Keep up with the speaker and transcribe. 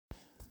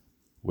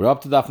We're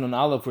up to Daf Nun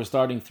Aleph. We're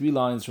starting 3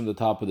 lines from the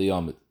top of the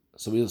Yomid.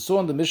 So we saw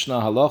in the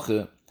Mishnah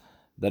halacha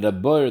that a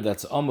boar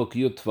that's amuk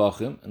yud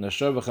tvachim and a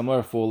shor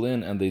v'chamor fall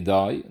in and they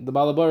die, the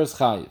balabar is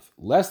chayiv.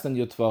 Less than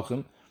yud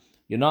tvachim,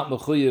 you're not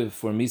mechuyev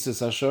for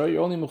misas hashor,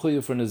 you're only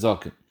mechuyev for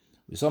nezakim.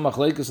 We saw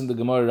machlekes in the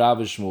Gemara Rav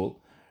and Shmuel.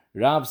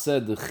 Rav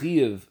said the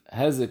chiyev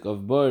hezek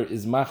of boar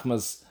is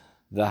machmas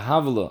the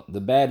havla,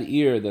 the bad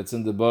ear that's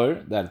in the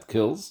boar that it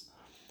kills,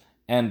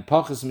 and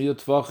pachas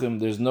miyud tvachim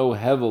there's no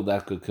hevel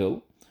that could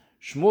kill.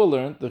 Shmuel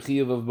learned the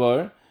chiyuv of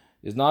bar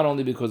is not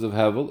only because of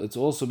hevel, it's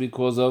also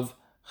because of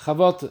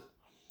chavata,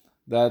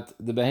 that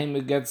the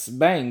behemoth gets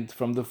banged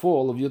from the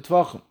fall of yud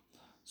tvachim.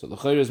 So the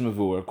chayr is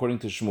mevur, according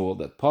to Shmuel,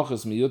 that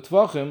pachas mi yud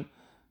tvachim,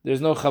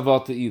 there's no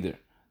chavata either.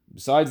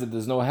 Besides that,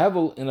 there's no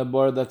hevel in a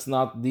bar that's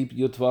not deep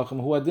yud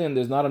tvachim huadin,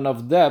 there's not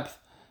enough depth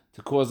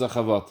to cause a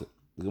chavata.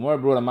 The Gemara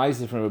brought a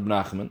ma'aseh from Reb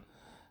Nachman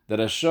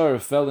that a shor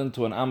fell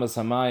into an amas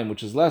hamayim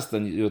which is less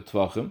than yud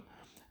tvachim,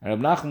 and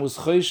Reb Nachman was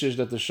choishish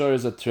that the shor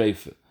is a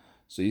treifa.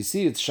 So you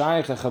see, it's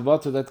shaykh a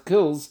chavata that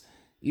kills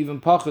even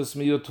pachas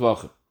miyut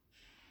tvachim.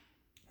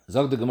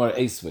 Zog the Gemara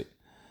Eisvei.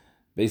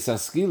 Beis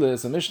haskila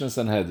is a Mishnah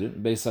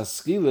Sanhedrin. Beis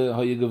haskila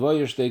ha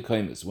yigavoyer shtei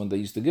kaimis. When they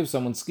used to give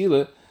someone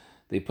skila,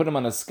 they put him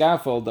on a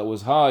scaffold that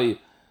was high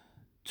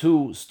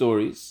 2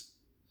 stories.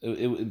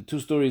 2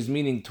 stories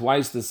meaning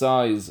twice the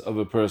size of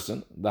a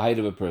person, the height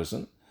of a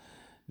person.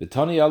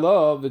 V'tani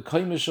Allah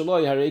v'kaimis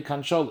shaloi harei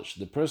kan sholish.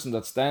 The person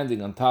that's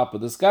standing on top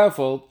of the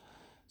scaffold,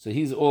 so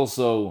he's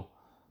also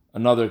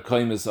another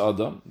kaimis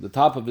adam. The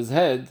top of his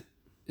head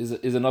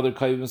is another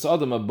kaimis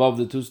adam above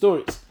the 2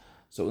 stories.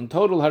 So in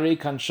total, harei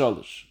kan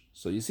shalish.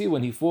 So you see,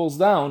 when he falls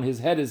down, his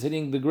head is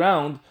hitting the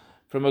ground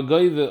from a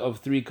goive of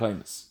 3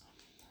 kaimis.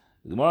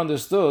 The Gemara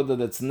understood that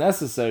it's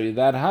necessary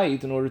that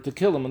height in order to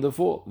kill him in the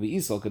fall. We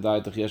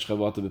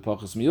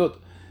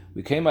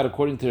came out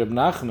according to Reb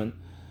Nachman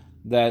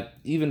that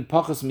even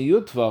pachas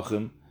miyut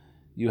tvachim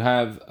you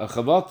have a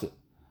chavata.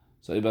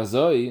 So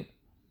ibazoi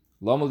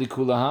lama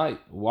likula high.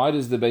 Why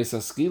does the Beis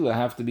haskila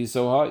have to be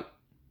so high?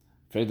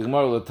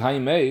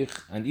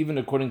 And even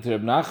according to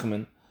Reb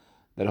Nachman,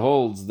 that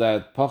holds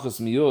that pachas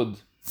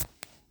miyud,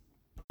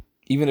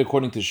 even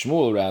according to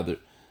Shmuel rather,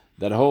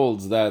 that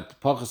holds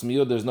that pachas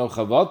miyud there's no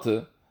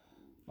chavata.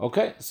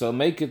 Okay, so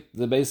make it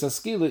the Beis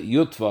haskila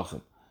yud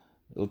tvachim.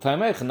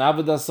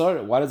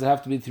 Why does it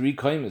have to be 3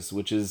 kaimis,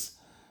 which is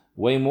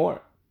way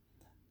more?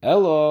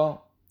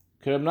 Elo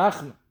Reb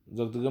Nachman.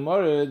 The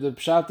Gemara, the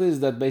pshat is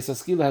that Beis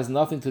haskila has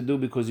nothing to do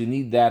because you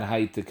need that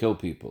height to kill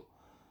people.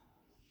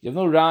 You have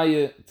no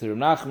raya to Reb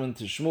Nachman,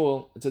 to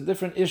Shmuel. It's a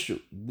different issue.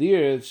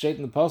 There, it's straight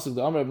in the pasuk,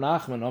 the Amar Reb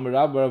Nachman, Amar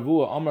Rab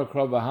Baravua, Amar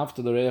Krav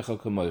V'Hafta L'Reicha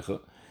Kamoicha.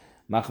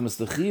 Machmas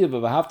the Chiyuv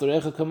V'Hafta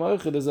L'Reicha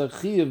Kamoicha, there's a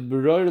Chiyuv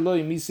B'Roir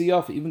Loi Misi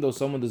Yafi, even though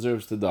someone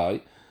deserves to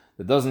die.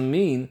 That doesn't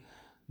mean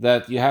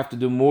that you have to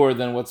do more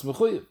than what's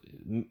Mechuyev.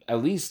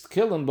 At least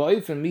kill him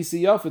Ba'ifin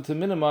Misi Yafi to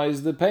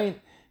minimize the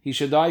pain. He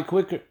should die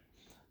quicker.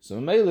 So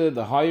Mele,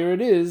 the higher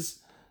it is,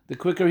 the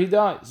quicker he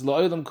dies.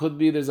 La'olam could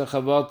be there's a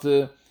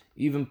chavata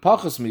even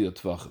pachas miyut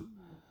tvachim,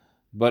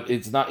 but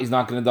he's not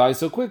going to die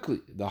so quickly.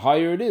 The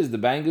higher it is, the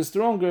bang is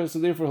stronger, so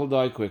therefore he'll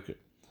die quicker.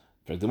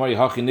 So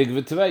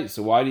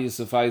why do you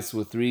suffice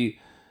with 3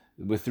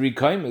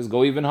 kaimas?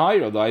 Go even higher,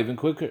 he'll die even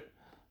quicker.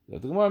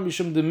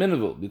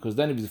 Because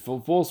then if he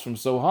falls from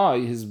so high,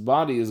 his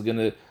body is going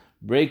to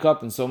break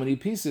up in so many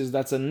pieces.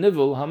 That's a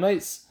nivel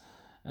hameis.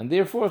 And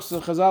therefore,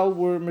 so Chazal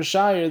were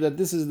meshayir that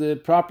this is the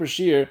proper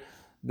shear,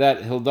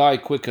 that he'll die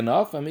quick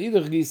enough, and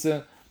either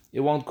gisa, it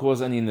won't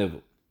cause any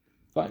nivel.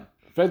 Fine.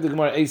 Frag the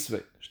Gemara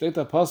Eisvei.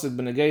 Shteta pasuk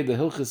b'negei the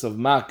hilchis of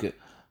makeh.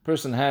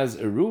 Person has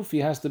a roof,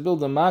 he has to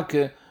build a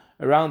makeh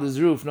around his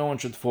roof. No one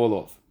should fall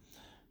off.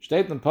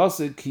 Shteta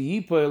pasuk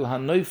ki yipoel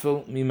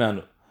hanoifel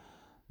mimenu.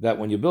 That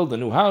when you build a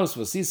new house,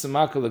 v'sisa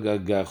makeh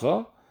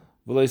l'gagecha,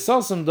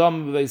 v'leisasam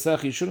dam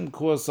b'veisech, you shouldn't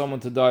cause someone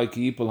to die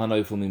ki yipoel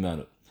hanoifel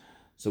mimenu.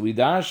 So we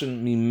dash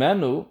in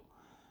mimenu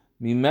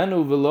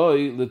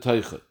v'loi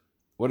l'toicha.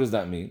 What does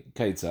that mean?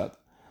 Keitzad.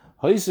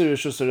 Hoiser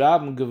Rishus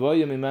Harabim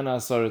gevoya mimena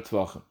asara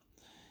tvachim.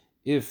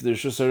 If the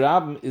Rishus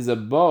Harabim is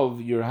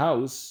above your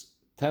house,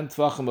 10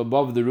 tvachim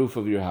above the roof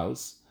of your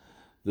house,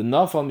 the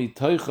nafal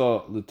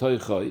mitoicha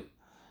l'toichai,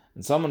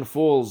 and someone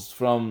falls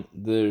from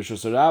the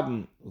Rishus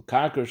Harabim,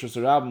 karka Rishus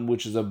Harabim,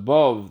 which is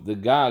above the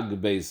gag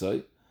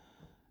beisai,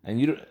 and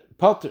you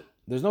potter,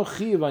 there's no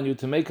chiyuv on you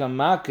to make a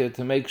makeh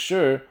to make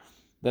sure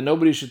that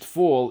nobody should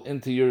fall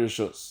into your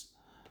rishus.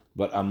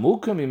 But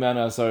amuka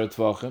mimena asara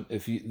tvachim,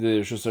 if the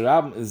Rishus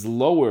Harabim is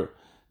lower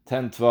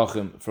 10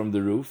 tvachim from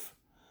the roof,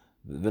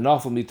 the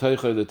nafal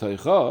mitoicha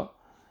l'toicha,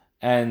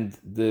 and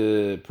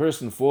the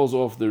person falls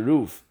off the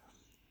roof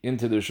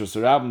into the Rishus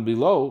Harabim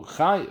below,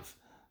 chayiv,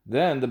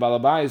 then the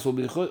balabayis will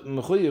be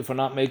mechuyev for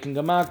not making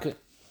a makeh.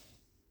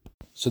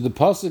 So the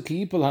pasuk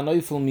yipol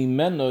hanoifel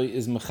mimeno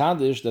is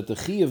mechadish that the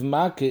chiyav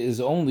makeh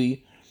is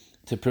only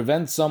to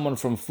prevent someone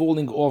from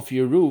falling off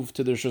your roof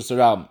to the Rishus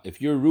Harabim.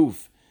 If your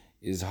roof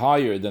is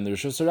higher than the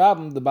Rishus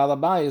Harabim, the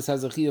balabayis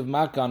has a chiyav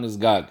makeh on his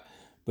gag.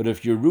 But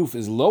if your roof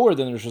is lower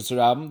than the Rishus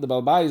Harabim, the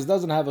balabayis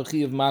doesn't have a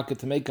chiyav makeh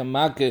to make a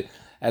makeh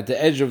at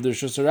the edge of the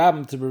Rishus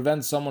Harabim to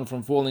prevent someone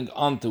from falling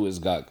onto his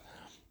gag.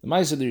 The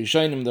Ma'aseh, the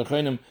Rishonim, the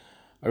Achronim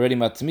already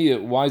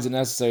matmiya. Why is it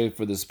necessary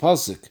for this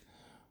pasuk?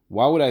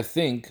 Why would I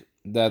think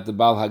that the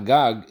Baal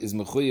Hagag is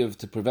mechuyev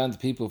to prevent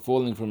people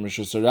falling from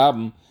Rishus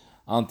Harabim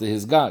onto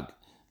his gag?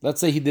 Let's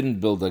say he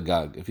didn't build a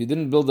gag. If he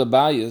didn't build a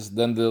bayis,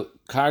 then the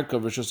karka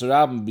of Rishus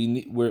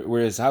Harabim,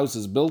 where his house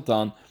is built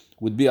on,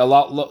 would be a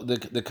lot the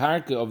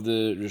karka of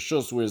the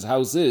Rishus where his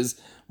house is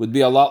would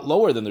be a lot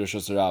lower than the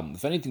Rishus Harabim.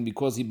 If anything,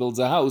 because he builds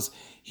a house,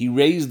 he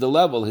raised the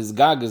level. His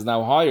gag is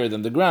now higher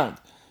than the ground.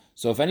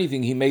 So if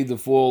anything, he made the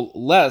fall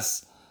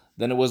less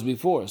than it was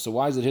before. So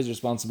why is it his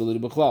responsibility?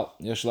 B'chlal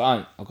yesh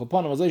la'ayin. Al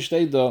kolpanim azay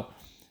shtei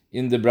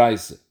in the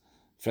Braise.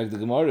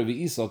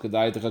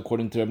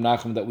 According to Reb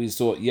Nachum that we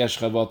saw yesh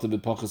chavata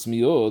b'pachas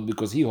miyod,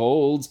 because he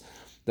holds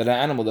that an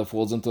animal that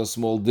falls into a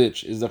small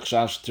ditch is the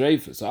chashash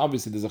treif. So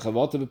obviously there's a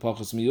chavata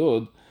b'pachas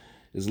miyod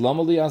is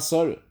lamali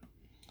asara.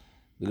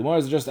 The Gemara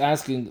is just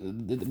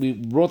asking. We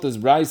brought this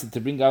Braise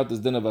to bring out this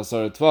din of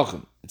asara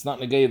tvachim. It's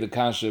not negaya the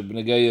kasha, but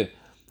negaya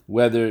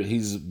whether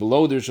he's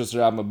below the Rishus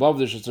Harabim, above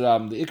the Rishus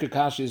Harabim. The ikar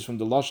kasha is from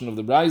the lashon of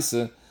the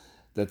Braise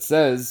that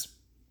says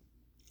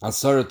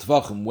asara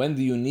tvachim. When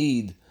do you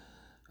need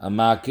a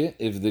makeh?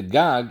 If the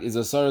gag is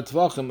asara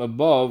tvachim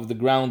above the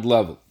ground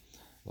level.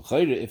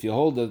 If you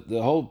hold that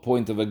the whole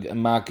point of a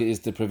makeh is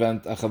to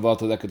prevent a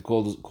chavata that could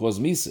cause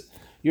misa,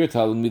 you're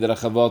telling me that a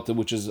chavata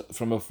which is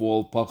from a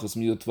fall pachas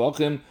miyut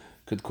tvachim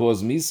could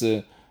cause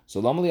misa.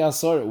 So lamali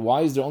asar,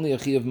 why is there only a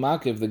chi of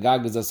makeh if the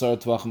gag is asara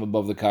tvachim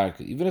above the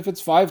karka? Even if it's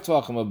 5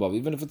 tvachim above,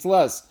 even if it's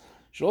less,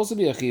 should also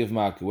be a chi of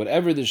makeh.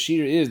 Whatever the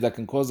shear is that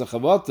can cause a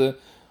chavata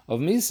of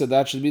misa,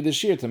 that should be the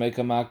shear to make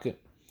a makeh.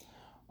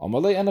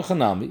 Amalei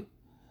enachanami.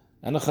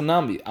 And a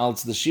chanami,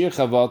 als the shir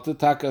chavata,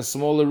 taka a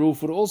smaller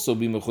roof would also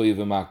be mechuyev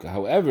makeh.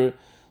 However,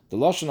 the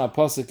lashon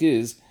hapasuk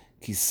is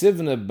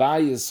kisivne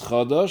bayis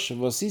chodosh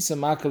v'asisa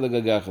makeh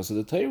legagacha. So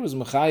the Torah was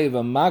mechayev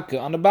a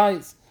makeh on a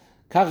bayis.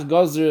 Kach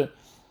gozer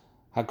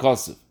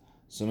hakosev.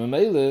 So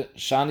memele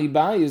shani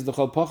bayis the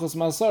chol pachas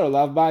masar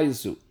lav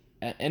bayisu.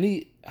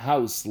 Any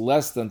house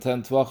less than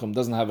 10 tvachim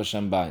doesn't have a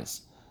shem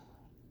bayis.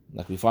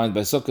 Like we find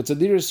by Sukkot, it's a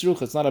diras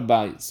ruch, it's not a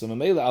bayis. So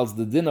memele als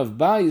the din of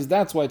bayis,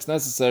 that's why it's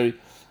necessary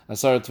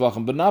asara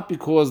tvachim, but not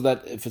because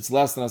that if it's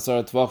less than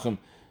asara tvachim,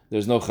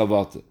 there's no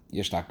chavata.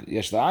 Yesh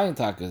la'ayin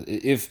taka.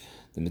 If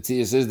the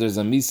Metzias says there's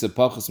a misa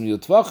pachas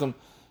miyut tvachim,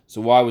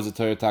 so why was the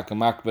Torah taka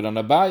makbid on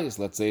a bayis?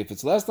 Let's say if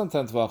it's less than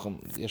 10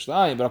 tvachim, yesh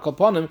la'ayin, but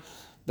akalponim,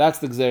 that's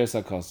the gzeres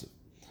hakasiv.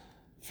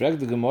 Frag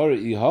the Gemara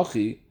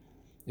ihachi,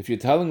 if you're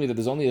telling me that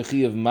there's only a chi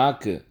of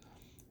makeh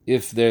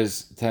if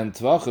there's 10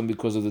 tvachim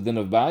because of the din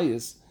of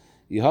bayis,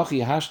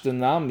 ihachi hashta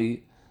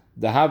nami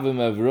dahavim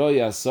avroy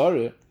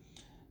asara.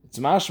 It's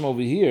mashma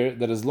over here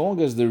that as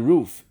long as the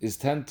roof is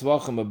 10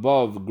 tvachim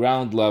above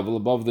ground level,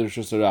 above the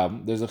Rishus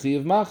Harabim, there's a chi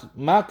of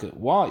makeh.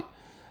 Why?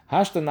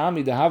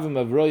 Hashtanami dehavim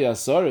avroy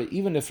asara,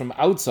 even if from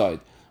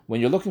outside,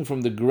 when you're looking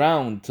from the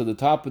ground to the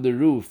top of the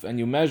roof and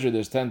you measure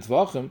there's 10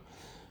 tvachim,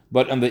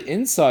 but on the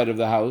inside of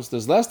the house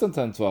there's less than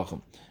 10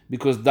 tvachim,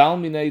 because dal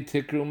minei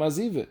tikru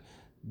mazive.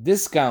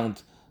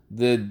 Discount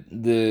the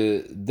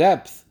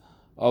depth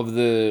of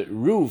the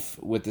roof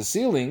with the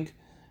ceiling,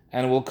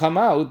 and it will come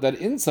out that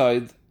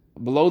inside,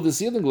 below the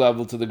ceiling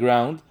level to the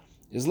ground,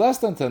 is less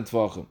than 10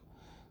 tvachim.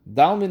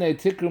 Dal minei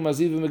tikru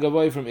maziv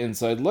megavoy from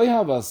inside lo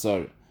have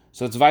asar.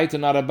 So it's weiter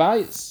not a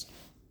bias.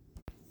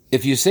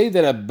 If you say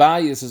that a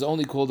bias is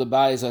only called a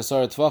bias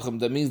asar tvachim,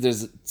 that means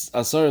there's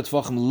asar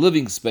tvachim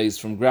living space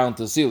from ground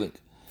to ceiling.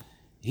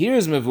 Here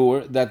is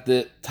mevur that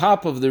the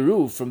top of the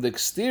roof from the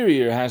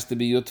exterior has to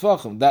be yut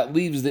tvachim. That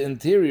leaves the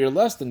interior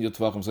less than yut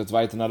tvachim, so it's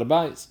weiter not a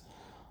bias.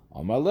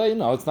 Amalei,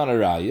 no, it's not a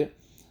raya.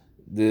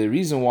 The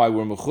reason why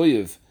we're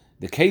mechuyev,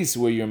 the case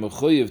where you're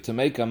mechuyev to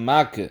make a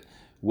makeh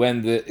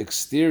when the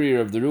exterior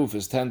of the roof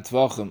is 10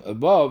 tvachim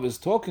above, is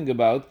talking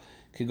about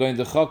kigoin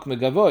dechok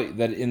megavoy,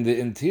 that in the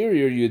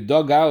interior you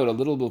dug out a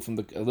little bit from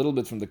the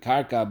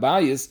karka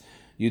abayis,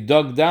 you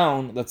dug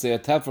down, let's say a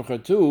tefach or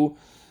two,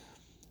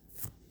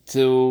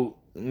 to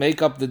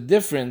make up the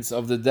difference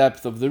of the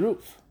depth of the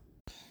roof.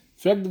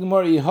 Frag the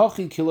Gemara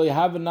ihochi kilo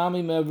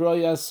yahavanami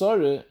meavroy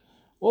asore,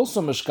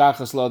 also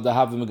meshkachas lo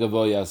dahav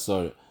megavoy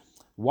asore.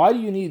 Why do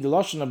you need, the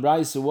lashon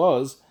abraisa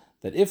was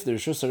that if the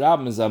Rishus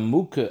Harabim is a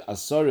mukeh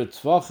asara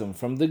tvachim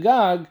from the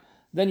gag,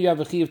 then you have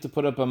a chiyuv to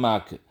put up a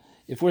makeh.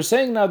 If we're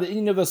saying now the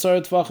inyan of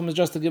asara tvachim is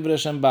just to give it a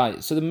shem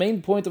bayis, so the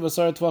main point of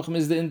asara tvachim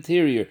is the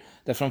interior,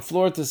 that from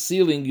floor to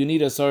ceiling you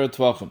need asara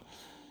tvachim.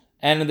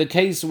 And in the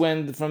case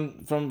when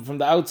from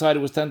the outside it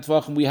was 10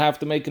 tvachim, we have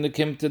to make an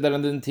akimta that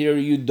in the interior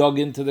you dug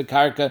into the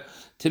karka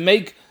to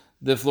make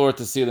the floor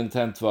to ceiling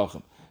 10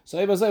 tvachim. So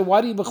I was like,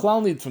 why do you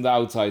bechlal need from the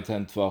outside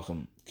 10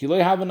 tvachim?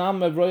 Kiloi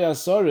havanam evroy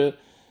asara.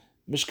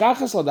 You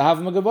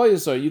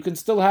can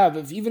still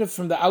have, even if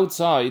from the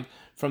outside,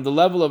 from the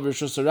level of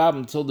Rishus Harabim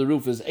until the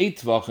roof is 8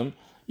 tvachim,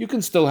 you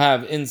can still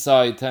have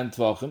inside 10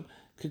 tvachim.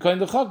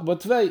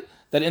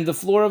 That in the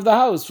floor of the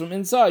house, from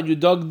inside, you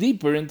dug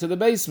deeper into the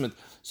basement.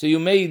 So you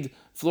made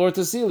floor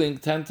to ceiling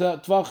 10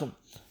 tvachim.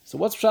 So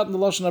what's pshat in the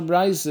Lashon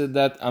HaBraisa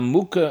that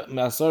amuka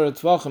me'asara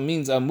tvachim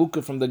means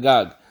amuka from the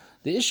gag?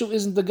 The issue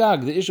isn't the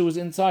gag, the issue is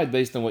inside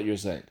based on what you're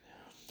saying.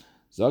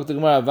 Zog the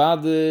Gemara,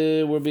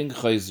 avade, we're being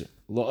chayzer.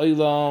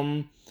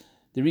 La'olam,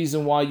 the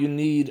reason why you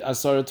need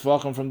asara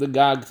tvachim from the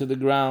gag to the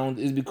ground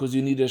is because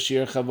you need a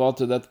sheer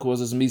chavata that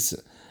causes misa.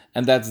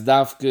 And that's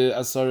dafke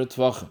asara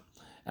tvachim.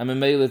 And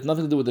memele, it's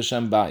nothing to do with the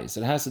Shem Bayis.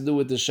 It has to do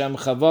with the Shem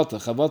Chavata.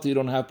 Chavata, you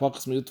don't have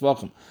pachas miyut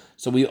tvachim.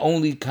 So we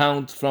only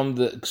count from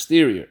the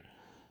exterior.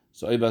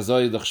 So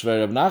Ibazoi doch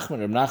shver Reb Nachman.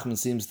 Reb Nachman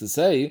seems to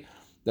say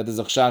that there's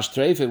a chash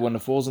treife when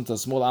it falls into a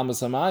small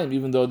amas hamayim,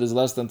 even though there's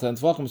less than 10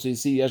 tvachim. So you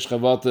see yesh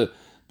chavata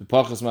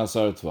b'pachas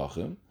ma'asar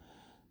tvachim.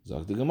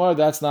 Zog the Gemara,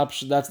 that's not the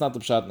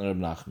pshat in Reb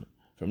Nachman.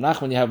 From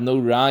Nachman you have no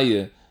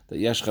raya that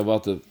yesh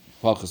chavata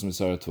pachas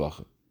ma'asar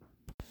tvachim.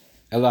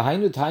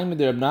 Elahainu taimid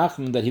Reb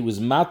Nachman that he was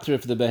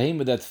matrif the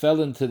behemoth that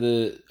fell into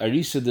the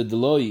arisa de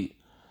deloi,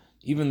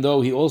 even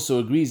though he also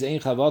agrees ein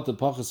chavata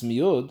pachas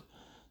miyud.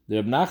 The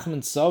Reb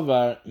Nachman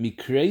Savar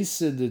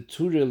mikreise de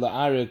ture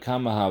la'are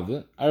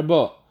kamahave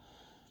arba.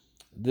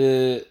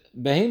 The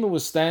behemoth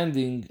was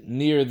standing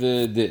near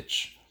the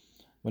ditch.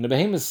 When the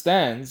behemoth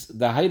stands,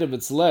 the height of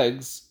its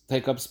legs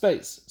take up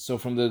space. So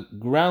from the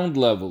ground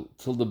level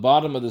till the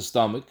bottom of the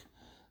stomach,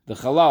 the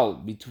halal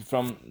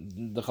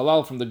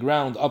from the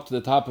ground up to the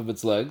top of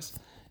its legs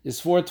is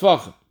 4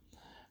 tvachim.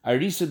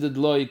 Arisa de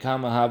dloi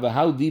kamahave.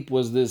 How deep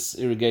was this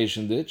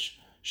irrigation ditch?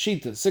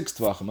 Shita 6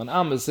 tvachim. An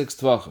am is 6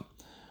 tvachim.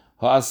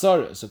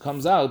 Ha'asara, so it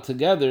comes out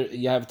together.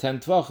 You have 10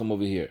 tvachim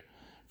over here,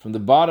 from the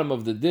bottom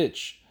of the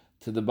ditch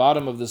to the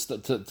bottom of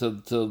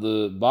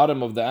the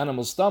bottom of the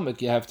animal's stomach.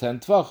 You have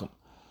 10 tvachim.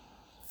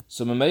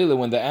 So memela,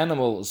 when the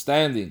animal is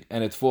standing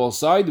and it falls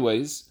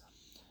sideways,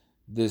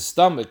 the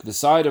stomach, the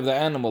side of the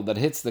animal that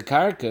hits the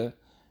karka,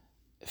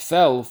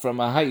 fell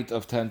from a height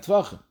of 10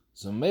 tvachim.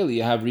 So memela,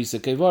 you have risa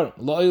kevar.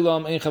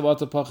 Lo'ilam ein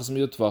chavata pachas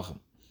miyut tvachim.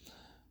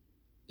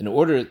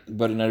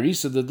 But in a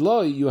risa de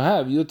dloi, you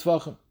have yut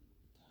tvachim.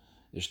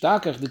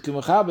 Ishtakach de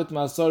kumachabit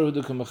ma'asar hu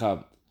de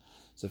kumachabit.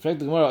 So fragt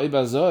the Gemara,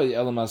 Ibazoi,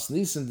 elamas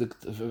nisen,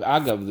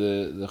 agav,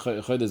 the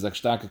choyde zak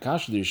starke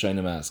kasha, the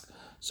Yishayim ask.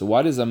 So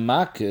why does a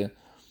makkeh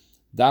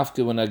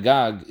dafke when a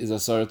gag is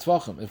asar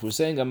tvachim? If we're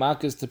saying a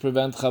makkeh is to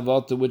prevent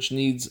chavata which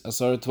needs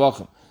asar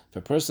tvachim. If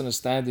a person is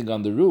standing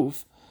on the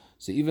roof,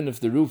 so even if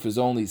the roof is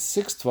only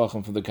 6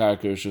 tvachim from the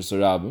karka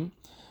shusarabim,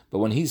 but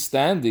when he's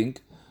standing,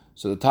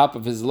 so the top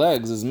of his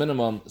legs is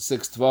minimum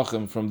 6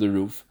 tvachim from the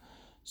roof.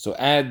 So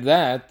add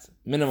that,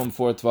 minimum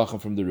 4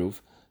 tvachim from the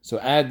roof. So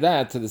add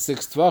that to the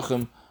 6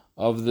 tvachim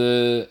of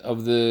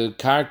the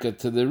karka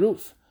to the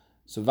roof.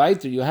 So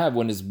weiter you have,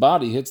 when his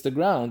body hits the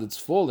ground, it's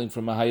falling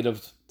from a height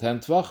of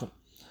 10 tvachim.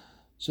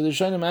 So the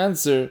Rishonim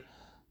answer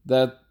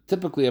that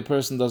typically a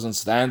person doesn't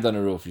stand on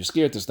a roof. You're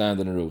scared to stand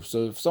on a roof.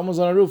 So if someone's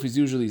on a roof, he's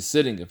usually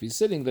sitting. If he's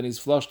sitting, then he's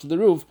flush to the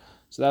roof.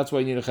 So that's why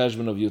you need a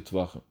cheshbon of yut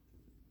tvachim.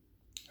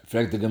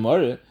 Frag the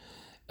Gemara,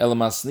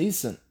 Elamas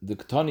nisen, the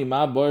ktani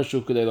ma bar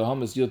shu kedei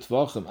lahamas yut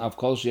tvachim, av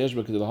kol sheyesh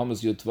ba kedei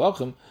lahamas yut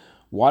tvachim.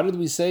 Why did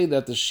we say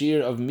that the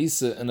shear of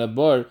misa in a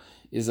bar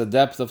is a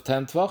depth of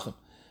 10 tvachim?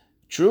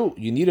 True,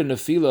 you need a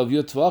nefila of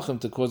yut tvachim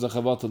to cause a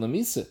chavata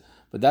lemisa,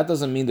 but that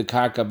doesn't mean the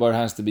karka bar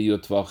has to be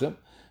yut tvachim.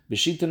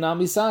 B'shita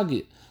nami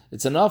sagi.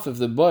 It's enough if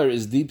the bar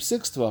is deep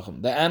 6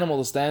 tvachim. The animal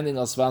is standing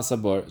al svasa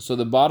bar, so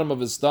the bottom of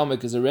his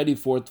stomach is already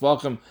 4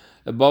 tvachim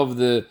above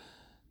the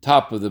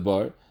top of the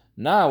bar.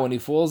 Now, when he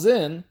falls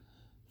in,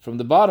 from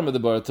the bottom of the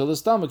bar till the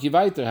stomach, you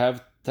weiter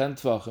have 10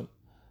 tvachim.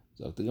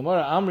 So the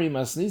Gemara Amri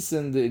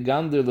Masnisin the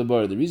Gander the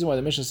bar. The reason why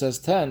the Mishnah says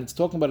 10, it's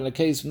talking about in a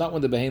case not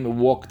when the behemoth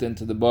walked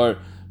into the bar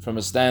from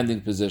a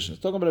standing position.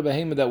 It's talking about a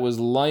behemoth that was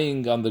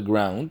lying on the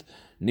ground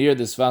near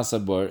the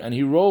svasa bar, and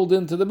he rolled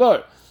into the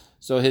bar.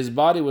 So his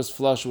body was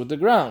flush with the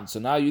ground. So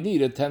now you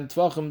need a 10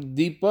 tvachim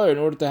deep bar in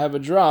order to have a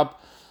drop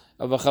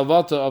of a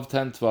chavata of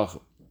 10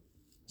 tvachim.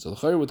 So the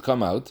chayr would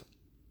come out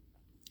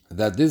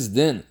that this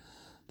din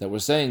that we're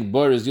saying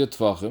bar is yut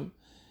tvachim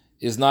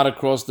is not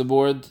across the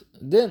board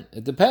din.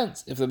 It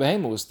depends. If the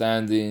behemoth was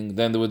standing,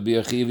 then there would be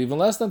a chiv even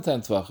less than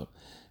 10 tvachim.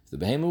 If the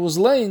behemoth was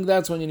laying,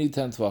 that's when you need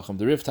 10 tvachim.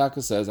 The Rif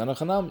Taka says,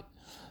 Anachanami.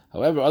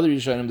 However, other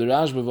Yishanim, the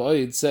Rashba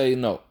v'Oid say,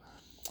 no.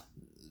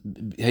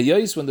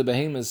 Hayos, when the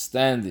behemoth is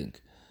standing,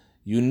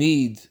 you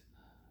need,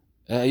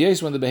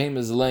 hayos, when the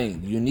behemoth is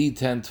laying, you need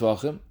 10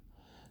 tvachim.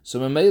 So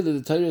Mamela,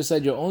 the Torah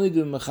said, you're only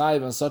doing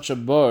mechayiv on such a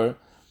bar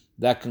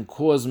that can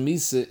cause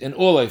misa in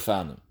all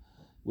Eifanim,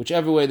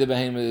 whichever way the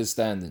behemoth is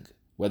standing.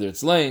 Whether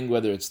it's laying,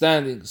 whether it's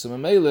standing. So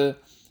Mamela,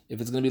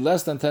 if it's going to be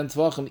less than 10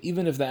 tvachim,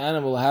 even if the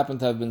animal happened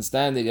to have been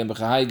standing and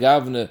b'chahai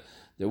gavne,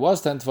 there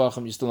was 10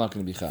 tvachim, you're still not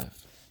going to be chayiv.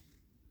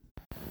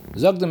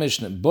 Zog the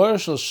Mishnah, bar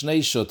shel shnei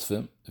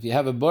shutfim, if you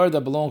have a bar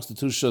that belongs to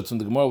 2 shutfim,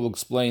 the Gemara will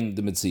explain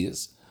the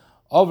mitzias.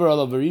 Overall,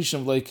 of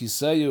Varishim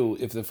v'loikiseyu,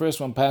 if the first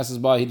one passes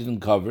by, he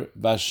didn't cover.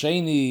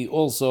 Vasheni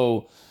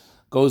also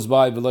goes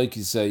by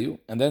v'loikiseyu,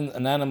 and then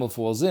an animal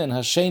falls in,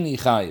 hasheni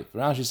chayiv.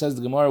 Rashi says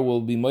the Gemara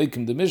will be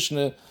moikim the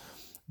Mishnah,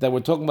 that we're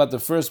talking about the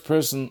first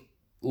person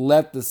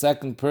let the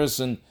second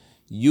person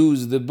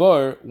use the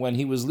bar when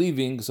he was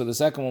leaving, so the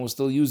second one was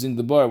still using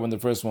the bar when the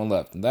first one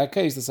left. In that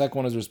case, the second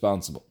one is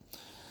responsible.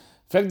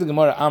 What's the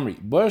metzias,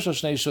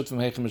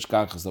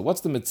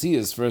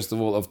 first of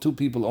all, of two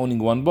people owning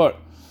one bar?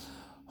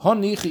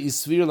 We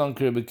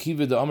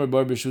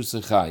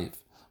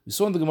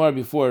saw in the Gemara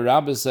before,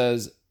 Rabbi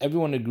says,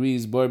 everyone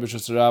agrees bar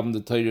b'shus Rabban,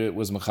 the Torah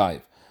was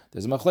mechayiv.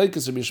 There's a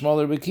machlekes Rabbi Shmuel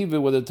or Rabbi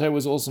Kiva where the Torah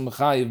was also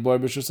mechayiv bar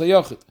b'shus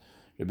hayachid.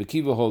 Rabbi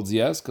Kiva holds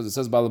yes, because it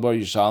says balabar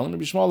yishalem.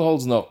 Rabbi Shmuel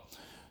holds no.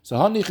 So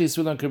hanichi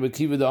yisvilan Rabbi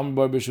Kiva the amar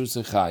bar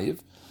b'shus hachayiv.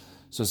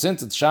 So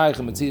since it's shaykh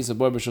and metzias of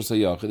bar b'shus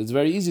hayachid, it's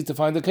very easy to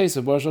find the case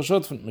of bar shal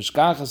shutfin.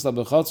 Mishkachas la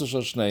b'chatzer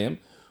shal shneim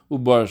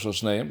ubar shal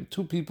shneim.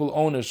 Two people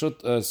own a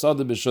sada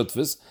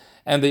b'shutfis,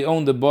 and they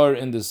own the bar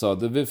in the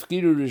sada.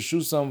 V'fkiru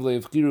rishusam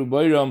v'lefkiru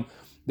bayram.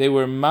 They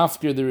were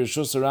mafkir the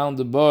rishus around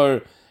the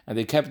bar, and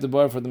they kept the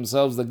bar for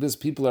themselves. Like this,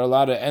 people are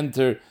allowed to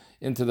enter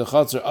into the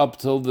chatzar up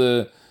till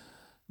the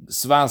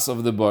svas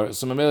of the bar.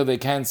 So Mamela, they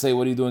can't say,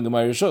 what are you doing in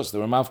my rishus? They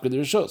were mafkir the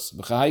rishus.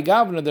 B'chahai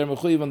gavna, they're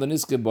mechuyiv on the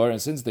niske bar,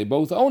 and since they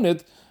both own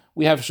it,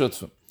 we have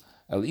shutfim.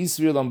 El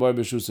Israel on bar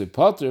b'shusay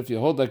potter. If you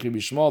hold like Rabbi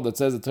Shmuel that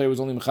says the Torah was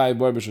only mechayiv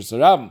bar b'shusay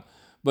rabim,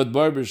 but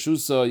bar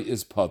b'shusay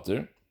is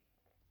potter.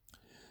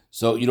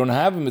 So you don't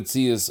have a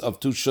metzias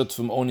of two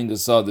shutfim owning a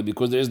sada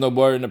because there is no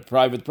bar in a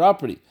private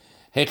property.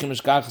 Hechim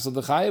ishkachas of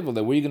the chayiv.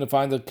 Where are you going to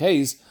find a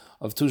case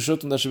of two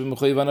shutfim that should be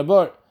mechayiv on a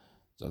bar?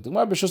 So the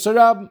Gemara b'shusay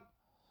rabim.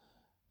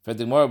 For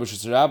the Gemara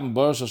b'shusay rabim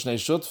bar shal shnei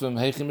shutfim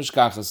hechim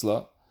ishkachas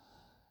la.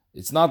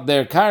 It's not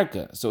their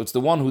karka, so it's the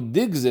one who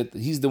digs it.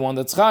 He's the one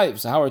that's chayiv.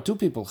 So how are two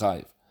people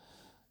chayiv?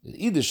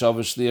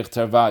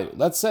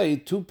 Let's say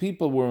two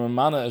people were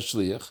mamana a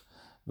shliach,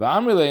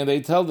 and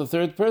they tell the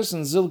third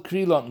person, Zil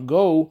Krilon,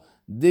 go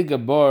dig a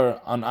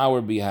bar on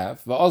our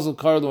behalf. Va'azil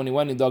Karlo, when he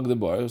went and dug the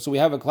bar. So we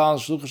have a klal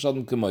shluch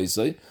shadam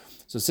kemoisei.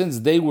 So since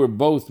they were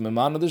both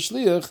mamana the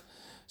shliach,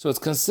 so it's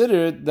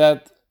considered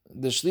that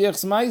the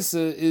shliach's maise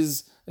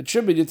is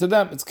attributed to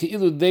them. It's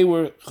keilu they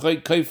were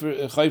chay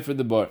for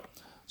the bar.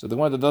 So the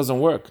one that doesn't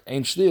work,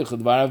 ain't shliach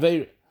dvar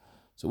aveir.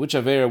 So which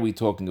aveir are we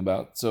talking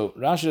about? So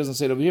Rashi doesn't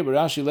say it over here, but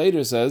Rashi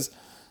later says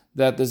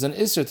that there's an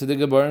isser to dig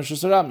a bar in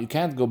shusarab. You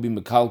can't go be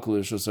mekalkul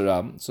in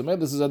shusarab. So maybe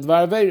this is a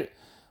dvar aveir.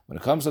 When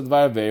it comes to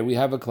dvar aveir, we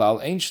have a klal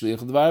ain't shliach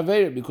dvar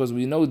aveir because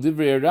we know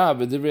divrei Rav,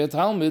 divrei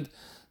Talmud,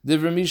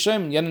 divrei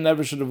Mishem. Yen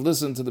never should have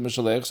listened to the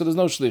Mishalech, so there's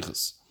no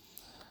shlichus.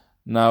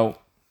 Now,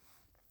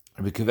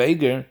 Rabbi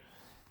Kveger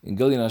in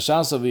Gilyon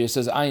Hashas over here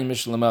says, Ayin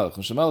Mishal Melech.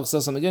 And Shemelech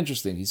says something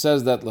interesting. He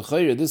says that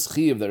l'chayr, this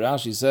chiv that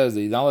Rashi says that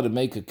you're not allowed to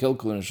make a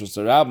kilkul in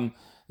Shusarabim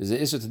is an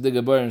isser to dig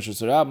a bar in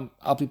Shusarabim.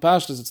 Al pi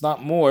pashtus, it's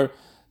not more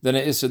than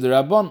an isser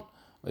derabon.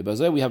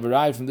 We have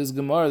arrived from this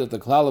Gemara that the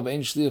klal of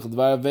ein shliach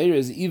dvar aveira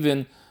is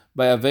even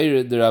by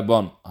aveira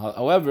derabon.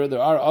 However,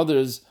 there are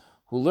others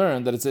who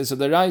learn that it's isser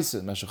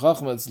deraisa.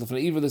 Meshachachma, it's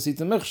l'fnei iver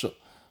l'sita michshel.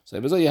 So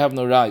you have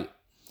no rai.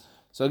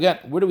 So again,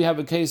 where do we have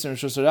a case in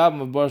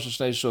Shusarabim of bar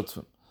shnei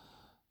shutfim?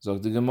 So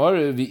the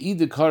Gemara,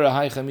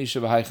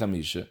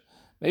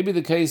 maybe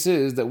the case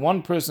is that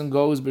one person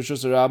goes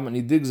b'shus harabim and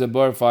he digs a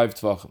bar 5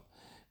 tvachim.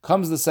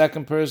 Comes the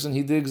second person,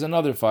 he digs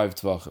another 5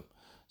 tvachim.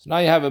 So now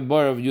you have a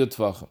bar of yud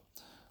tvachim.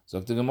 So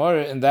the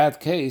Gemara, in that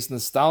case,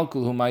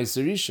 nestalkul hu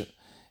ma'aserisha.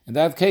 In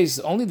that case,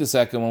 only the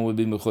second one would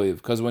be mechuyev,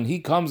 because when he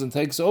comes and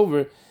takes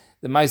over,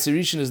 the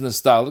ma'aserisha is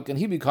nostalgic and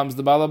he becomes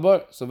the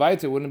balabar. So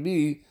vaiter wouldn't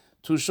be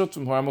two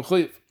shutfim who are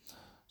mechuyev.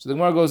 So the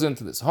Gemara goes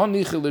into this.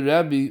 Hanichel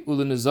Rabbi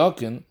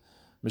ulenizakin.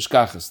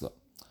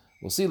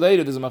 We'll see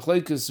later there's a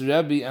machlekes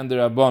Rebbe and the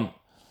Rabban.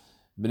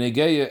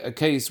 B'negei, a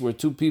case where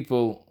two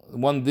people,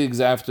 one digs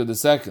after the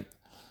second.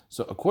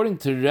 So according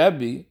to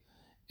Rebbe,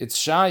 it's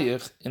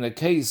shayich in a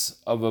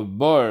case of a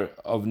bar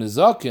of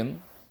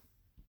nizakin.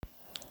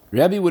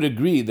 Rebbe would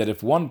agree that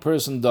if one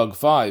person dug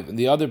 5 and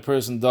the other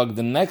person dug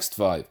the next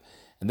 5,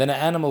 and then an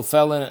animal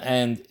fell in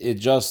and it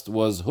just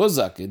was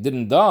huzak, it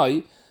didn't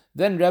die,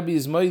 then Rebbe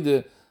is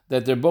moide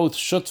that they're both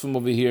shutfim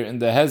over here in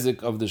the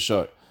hezik of the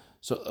shor.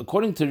 So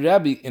according to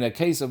Rabbi, in a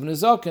case of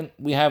nizaken,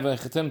 we have a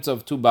chetemtza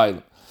of 2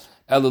 bailim.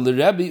 Elul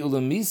Rabbi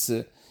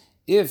ulemise,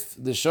 if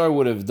the shor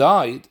would have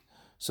died,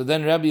 so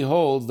then Rabbi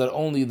holds that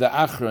only the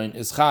achron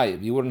is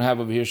chayiv. You wouldn't have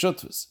over here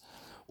shutvis.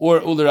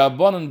 Or ul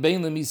rabbanon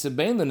bein lemise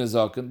bein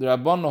lenizaken, the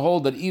rabbanon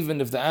hold that even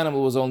if the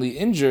animal was only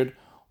injured,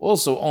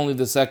 also only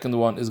the second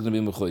one is going to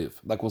be mechuyev,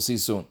 like we'll see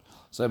soon.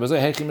 So I say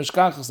hechim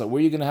mishkachas, that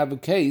where you're going to have a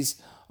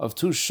case of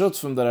 2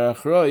 shutfim that are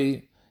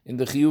achroi in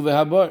the chiyuv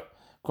habar.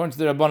 According to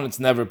the Rabban, it's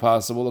never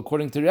possible.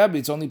 According to Rabbi,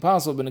 it's only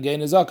possible b'negei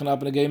nizak, not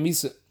b'negei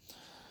misa.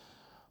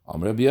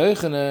 Rabbi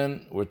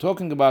Yochanan, we're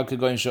talking about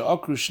kegoyin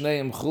she'okru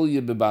shneim chulye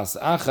bebas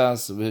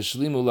achas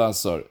v'hishlimu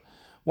la'asor.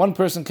 One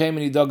person came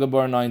and he dug a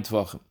bar 9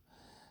 tvachim.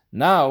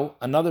 Now,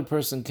 another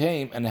person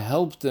came and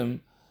helped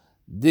him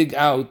dig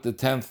out the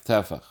 10th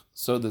tefach.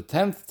 So the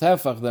 10th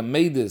tefach that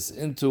made this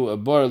into a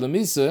bar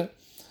lemisa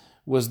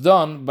was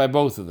done by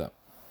both of them.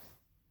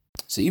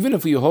 So even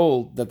if we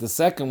hold that the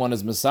second one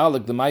is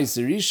Masalik, the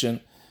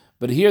Ma'aserishan,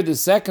 but here the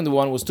second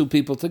one was 2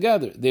 people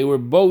together. They were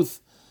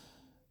both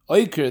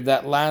oiker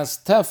that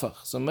last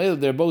tefach. So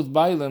they're both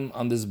bailim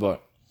on this bar.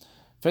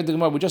 fact, the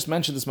Gemara, we just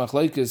mentioned this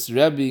machlokes,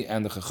 Rebbe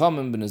and the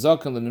Chachamim, ben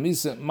Nezaken,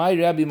 Lenamisa. My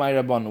Rebbe, my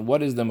Rabban.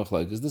 What is the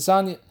machlokes? The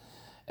Sanya.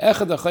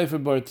 Echad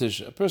achayfer bar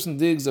tisha. A person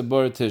digs a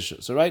bar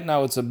tisha. So right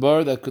now it's a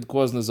bar that could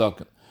cause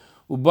Nezaken.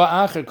 Uba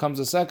acher comes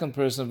a second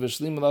person,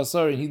 v'shlim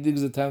al-asari, he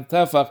digs the 10th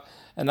tefach,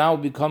 and now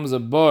it becomes a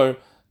bar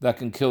that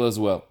can kill as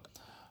well.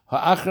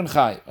 Ha'achron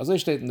chayiv. As I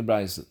state in the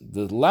Brayse,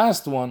 the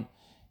last one,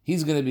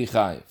 he's going to be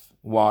chayiv.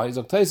 Why?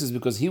 Zoktais,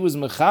 because he was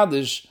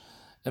mechadish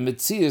a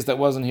mitzias that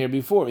wasn't here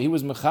before. He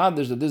was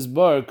mechadish that this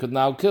bar could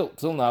now kill.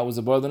 Till now it was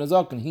a bar than a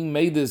zaken. He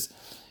made this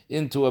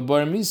into a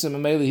bar misa,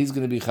 and maybe he's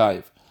going to be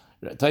chayiv.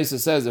 Taisa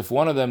says if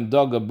one of them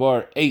dug a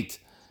bar 8,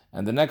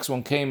 and the next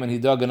one came and he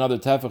dug another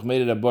tefach,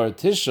 made it a bar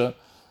tisha,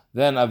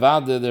 then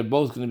avada, they're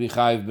both going to be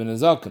chayiv ben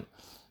zaken,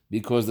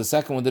 because the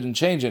second one didn't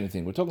change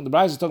anything. The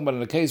Brayse is talking about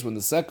in a case when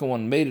the second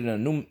one made it a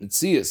new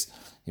mitzias,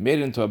 he made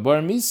it into a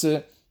bar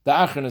misa, the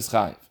achron is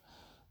chayiv.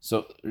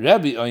 So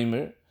Rebbe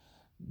Omer,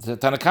 the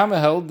Tanakama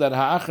held that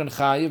ha'achron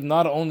chayiv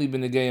not only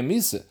b'negei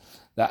misa,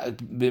 that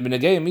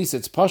b'negei misa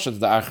it's pashat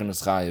the achron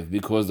is chayiv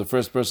because the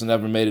first person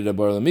never made it a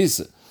bar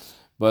misa,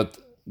 but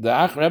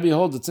the Rebbe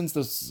holds that since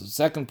the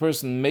second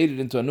person made it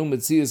into a new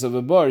mitzias of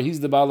a bar, he's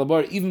the baal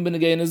bar even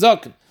b'negei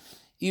nezaken,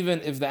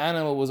 even if the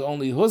animal was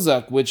only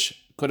huzak,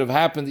 which could have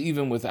happened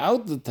even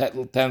without the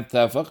 10th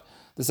tefach,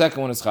 the second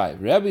one is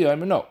chayiv. Rebbe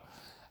Omer no,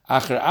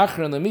 achron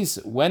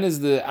lemisa. When is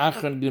the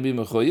achron going to be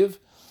mechuyev?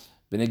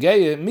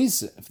 B'negei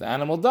misa. If the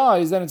animal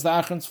dies, then it's the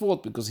achron's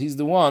fault because he's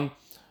the one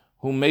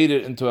who made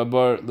it into a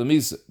bar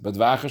lemisa. But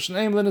v'achar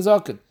shneim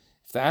lenezaken.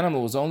 If the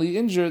animal was only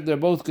injured, they're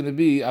both going to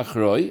be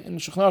achroi. And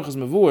Shulchan Aruch is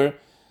mavur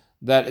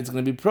that it's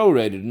going to be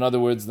prorated. In other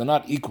words, they're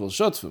not equal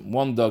shutfim.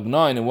 One dug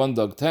 9 and one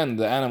dug 10.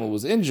 The animal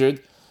was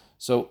injured,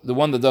 so the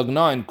one that dug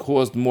 9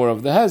 caused more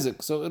of the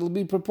hezek. So it'll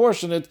be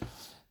proportionate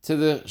to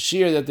the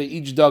shear that they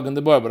each dug in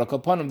the bar. But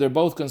upon them, they're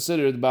both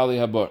considered bali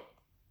habar.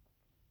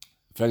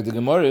 In fact, the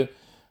Gemara,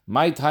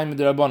 my time in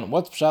the Rabbanon.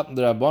 What's pshat in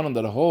the Rabbanon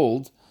that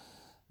hold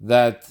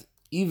that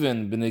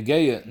even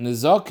b'negei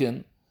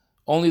nezaken,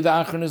 only the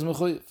achron is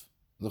mechuyev?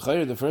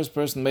 The first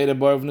person made a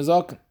bar of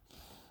nezaken.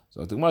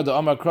 So the Gemara, the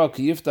Amar Kra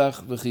ki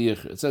yiftach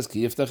v'chiyicher. It says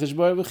ki yiftach ish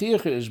bar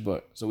v'chiyicher ish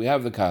bar. So we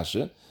have the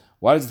kasha.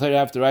 Why does the Torah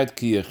have to write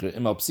ki yicher?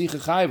 Im al psicha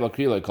chayiv al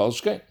kriya kol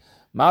shkein.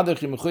 Madach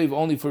mechuyev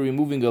only for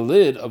removing a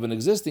lid of an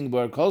existing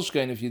bar kol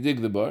shkein if you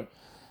dig the bar.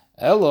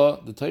 Ella,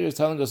 the Torah is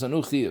telling us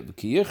anu chiyav.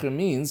 Ki yicher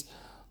means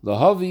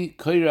lahavi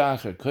koira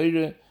acher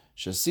koira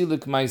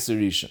shasilik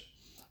ma'aserisha.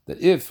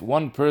 That if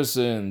one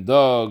person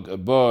dug a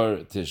bar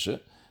tisha,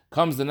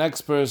 comes the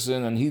next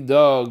person and he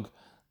dug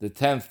the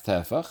 10th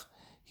tefach,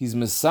 he's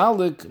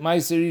mesalik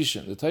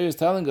ma'aserisha. The Torah is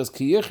telling us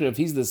ki yicher, if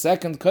he's the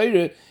second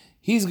koira,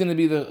 he's going to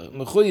be the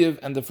mechuyev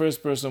and the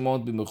first person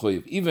won't be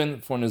mechuyev, even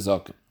for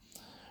nezaken.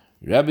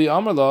 Rabbi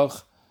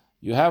Amarlach,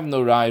 you have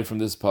no raya from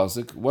this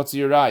pasuk. What's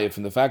your raya?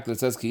 From the fact that it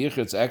says ki yicher,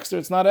 it's extra?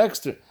 It's not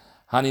extra.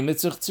 Hani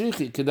mitzich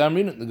tzrichi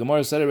kedamrin. The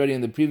Gemara said already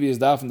in the previous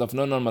daf and daf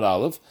non amar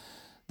aleph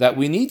that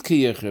we need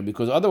ki yicher,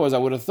 because otherwise I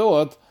would have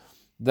thought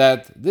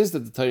that this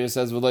that the Torah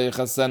says v'lo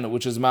yechasen,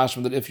 which is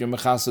mashma that if you're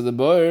mechasa the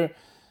bar,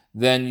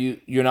 then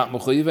you're not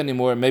mechuyev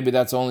anymore. Maybe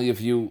that's only if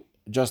you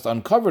just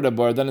uncovered a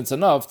bar, then it's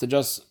enough to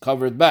just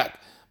cover it back.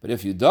 But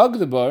if you dug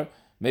the bar,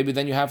 maybe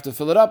then you have to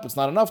fill it up. It's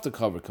not enough to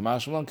cover.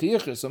 Kamashmalan ki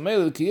yicher. So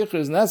maybe the ki yicher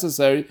is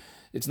necessary.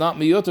 It's not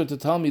miyuter to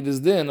tell me this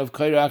din of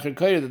kaira acher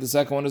kaira that the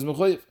second one is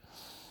mechuyev.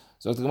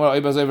 So the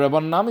Gemara, the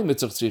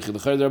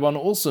Rabbanon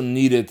also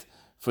need it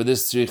for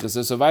this tzricha. So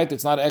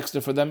it's not extra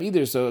for them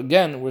either. So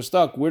again, we're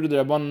stuck. Where do the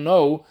Rabbanon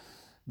know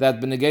that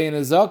b'negei and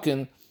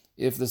zaken,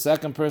 if the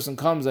second person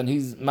comes and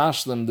he's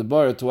mashlim the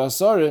bar to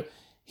asara,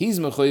 he's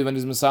mechuyev and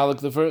he's mesalik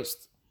the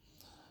first?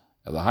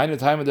 Elahainu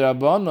time of the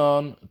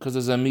Rabbanon, because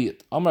there's a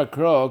miyat. Amar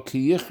kra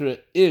ki yichre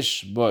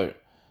ish bar. It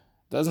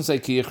doesn't say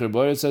ki yichre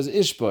bar, it says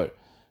ish bar.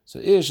 So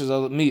ish is a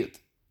miyat.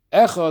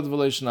 Echad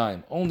v'lo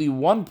shnaim. Only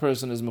one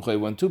person is mechuyev.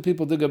 When two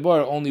people dig a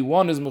bar, only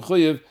one is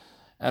mechuyev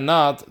and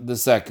not the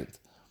second.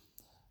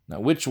 Now,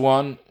 which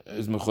one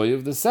is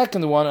mechuyev? The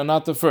second one and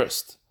not the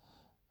first.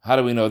 How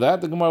do we know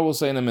that? The Gemara will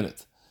say in a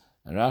minute.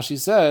 And Rashi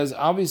says,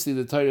 obviously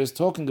the Torah is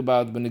talking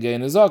about b'negei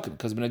and zaken,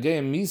 because b'negei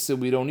and misa,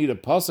 we don't need a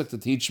pasuk to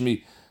teach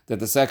me that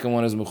the second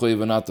one is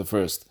mechuyev and not the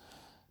first.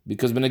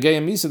 Because b'negei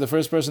and misa, the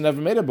first person never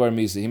made a bar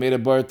misa. He made a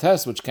bar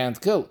test, which can't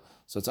kill.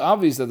 So it's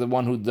obvious that the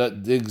one who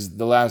digs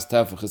the last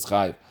tefach is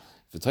chayiv.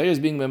 If the Torah is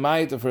being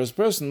memayit, the first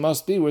person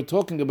must be, we're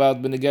talking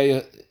about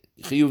b'negei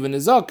chiyuv and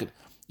zaken.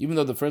 Even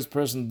though the first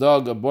person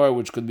dug a bar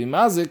which could be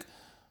mazik,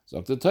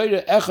 so the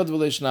Torah echad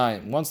v'lo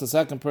shnayim. Once the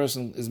second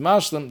person is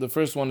mashlim, the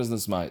first one is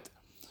nismayit.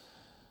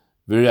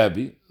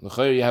 V'Rebbe,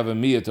 l'chayr you have a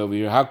miyat over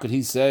here. How could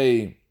he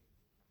say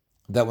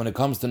that when it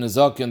comes to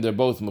nezaken they're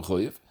both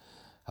mechuyev?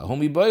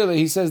 Humi boyle,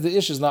 he says the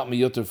ish is not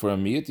miyuter for a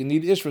miyat. You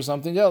need ish for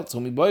something else.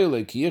 Humi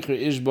boyle ki yicher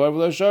ish bar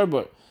v'lo shar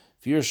bar.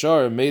 If your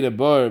shar made a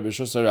bar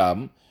b'shus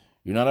harabim,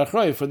 you're not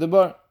achrei for the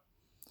bar.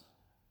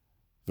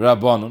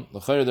 V'Rabbanon,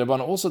 l'chayr the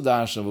Rabbanon also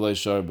dashen v'lo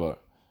shar bar.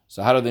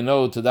 So how do they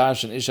know to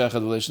dashen ish echad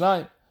v'lo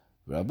shnayim?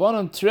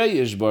 V'Rabbanon trei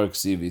ish bar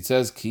ksivi. It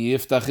says ki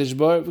yiftach ish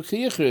bar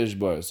v'ki yicher ish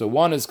bar. So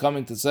one is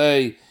coming to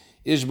say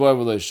ish bar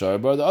v'lo shar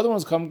bar. The other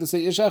one's coming to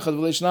say ish echad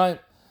v'lo shnayim.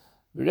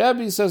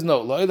 Rabbi says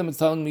no. Lo'ilam is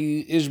telling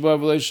me ish bar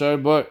v'lo shar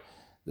bar.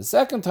 The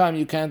second time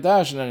you can't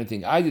dash in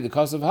anything. I did the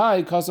cause of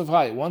high.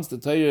 Once the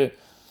Torah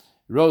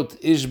wrote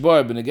ish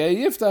bar b'negeya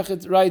yiftach,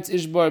 it writes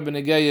ish bar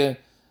b'negeya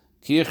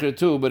kiyicher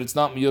too, but it's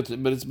not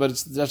miyut. But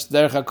it's just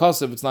derech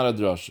hakosev. It's not a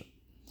drasha.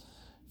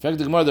 In fact,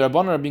 the Gemara, the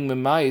Rabbanan are being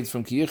memayit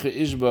from kiyicher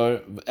ish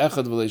bar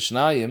echad v'lo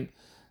shnayim,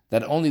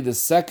 that only the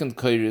second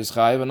kair is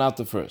chayiv and not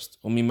the first.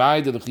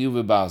 Umimayit the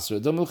chiyuv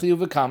basar, the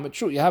chiyuv kamet.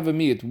 True, you have a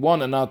miyut,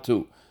 one and not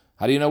two.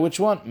 How do you know which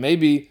one?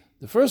 Maybe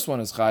the first one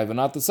is chayiv and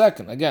not the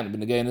second. Again,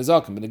 b'negei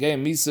nezakim, b'negei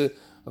misa.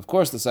 Of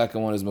course, the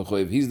second one is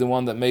mechuyev. He's the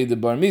one that made the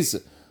bar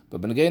misa.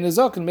 But b'negei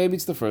nezakim, maybe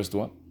it's the first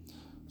one.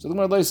 So the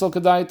Gemara loisol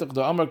kadaytach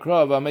the amar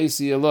krav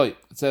hamesi eloi.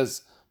 It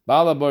says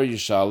bala bar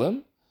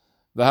yishalim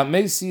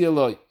v'hamesi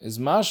eloi is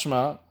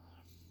mashma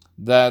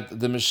that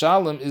the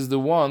mishalim is the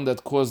one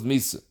that caused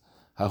misa.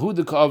 Hahu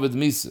de ka'avid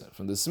misa.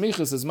 From the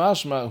smichas is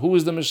mashma. Who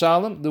is the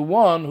mishalim? The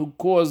one who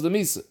caused the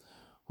misa.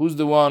 Who's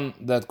the one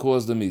that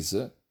caused the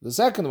misa? The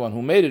second one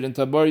who made it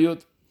into bar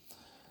yud.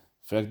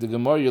 In fact, the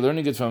Gemara, you're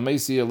learning it from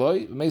Meisi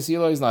Eloi. Meisi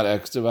Eloi is not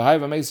extra.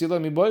 V'hayva Meisi Eloi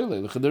mi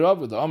boile.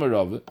 L'chidirav, the Amar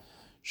Rav.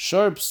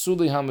 Shar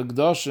psuli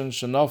hamikdashin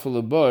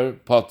shenafel lebar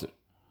potter.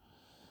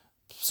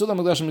 Psuli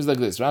hamikdashin means like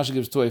this. Rashi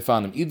gives two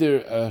ifanim. Either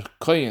a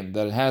kohen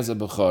that has a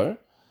bechar,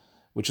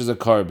 which is a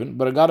carbon,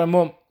 but it got a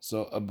mum.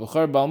 So a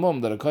bechar bal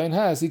mum that a kohen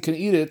has, he can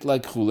eat it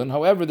like chulin.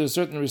 However, there's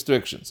certain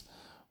restrictions.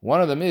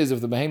 One of them is if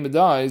the behemoth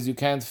dies, you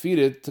can't feed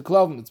it to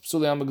klavim. It's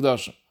psuli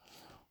hamikdashin.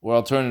 Or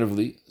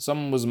alternatively,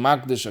 someone was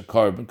makdish a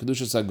carbon,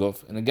 kedusha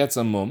saguf, and it gets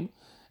a mum,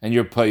 and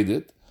you're paid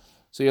it,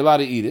 so you're allowed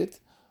to eat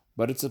it,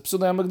 but it's a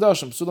psula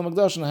hamikdashim. Psula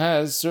hamikdashim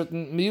has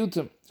certain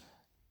miyutim.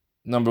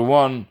 Number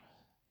one,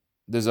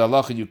 there's a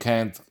halacha you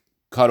can't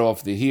cut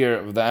off the hair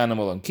of the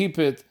animal and keep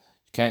it,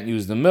 you can't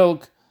use the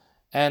milk,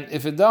 and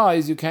if it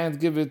dies, you can't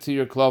give it to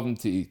your klavim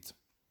to eat.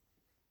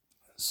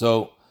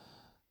 So,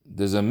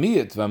 there's a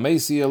miyut,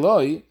 v'meisi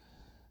eloi,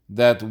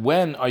 that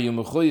when are you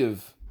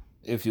mechuyev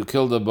if you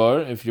killed a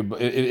bar, if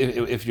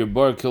your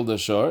bar killed a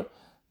shor,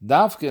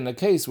 dafka in a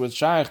case where it's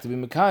shaykh to be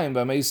mekayim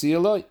by meisi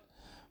eloi.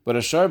 But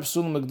a shor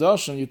psul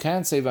mekdashin, you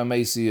can't say by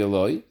meisi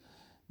eloi,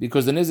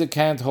 because the nizik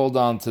can't hold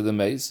on to the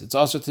mace. It's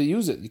also to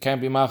use it. You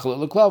can't be machal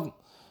l'klav.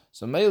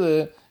 So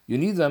mele, you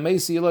need the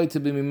meisi eloi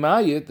to be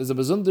mimayit. There's a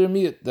bezunder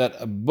miyat that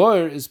a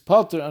bar is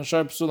potter on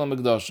shor psul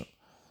mekdashin.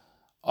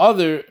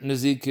 Other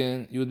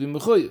nizikin you would be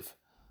mechuyev,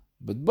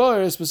 but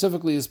bar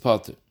specifically is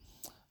potter.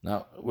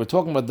 Now, we're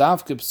talking about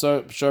dafke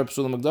shar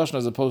psula mekdashin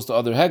as opposed to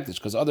other hekdesh,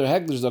 because other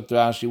hekdesh, Dr.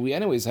 Ashi, we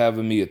anyways have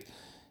a miyat.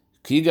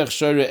 Kigach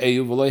shar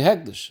eyu v'loy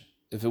hekdesh.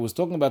 If it was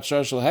talking about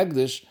shar shal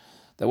hekdesh,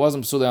 that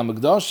wasn't psula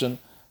mekdashin,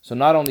 so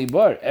not only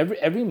bar,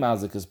 every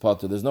mazik is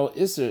potter. There's no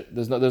iser,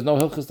 there's no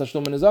hilchis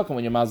tashlum in nizakim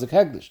when you're mazik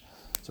hekdesh.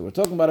 So we're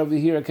talking about over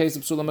here a case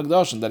of psula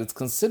mekdashin, that it's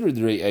considered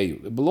rei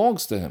eyu. It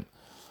belongs to him.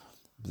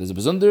 There's a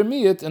bezunder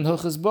miyat and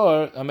hilchis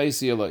bar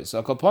ameisi eloi. So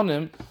upon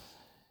him,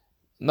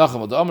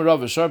 Nacham, the Amar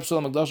Rav, Shar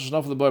Psula Magdashin,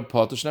 Shnaf the Bar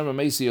Potter, never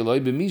Meisi Eloi,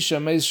 B'misha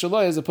Meis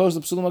Shaloi, as opposed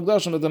to Psula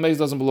Magdashin, that the Meis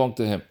doesn't belong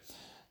to him.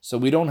 So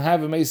we don't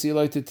have a Meisi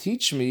Eloi to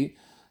teach me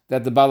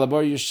that the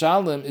Balabar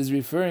Yishalim is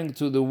referring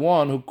to the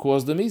one who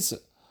caused the Misa.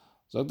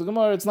 So the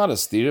Gemara, it's not a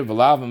steer.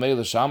 V'lav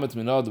Meila Shamet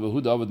Minod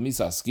V'hu David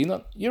Misa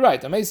Askinan. You're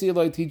right. A Meisi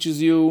Eloi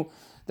teaches you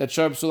that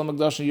Shar Psula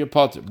Magdashin, you're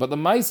Potter. But the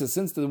Maisa,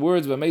 since the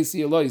words of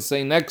Meisi Eloi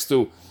say next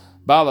to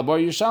Balabar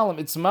Yishalim,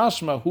 it's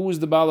mashma. Who is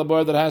the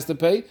Balabar that has to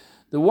pay?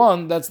 The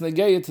one that's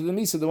negayah to the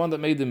misa, the one that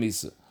made the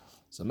misa.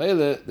 So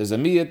mele, there's a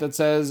miyat that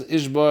says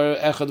ishbar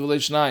echad v'lei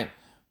shnayim.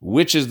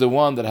 Which is the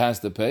one that has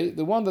to pay?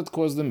 The one that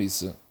caused the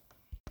misa.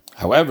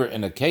 However,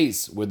 in a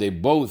case where they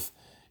both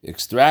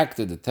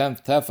extracted the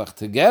 10th tefach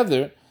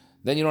together,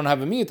 then you don't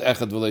have a miyat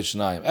echad v'lei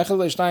shnayim. Echad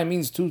v'lei shnayim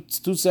means two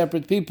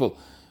separate people.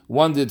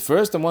 One did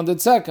first and one did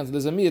second. So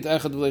there's a miyat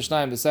echad v'lei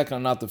shnayim, the second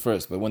and not the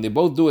first. But when they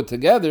both do it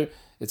together,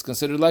 it's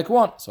considered like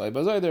one. So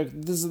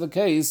this is the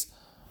case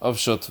of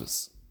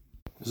shutfus.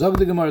 One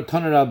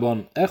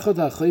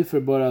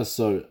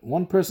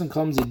person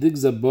comes, he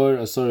digs a bar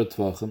asor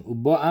tvachim,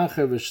 uba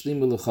acher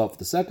v'shlim l'chaf.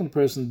 The second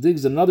person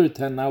digs another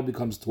 10, now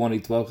becomes 20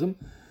 tvachim.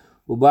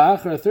 Uba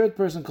acher, a third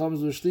person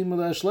comes v'shlim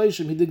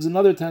l'ashleishim, he digs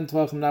another 10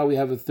 tvachim, now we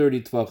have a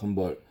 30 tvachim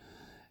bar.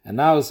 And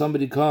now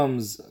somebody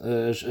comes,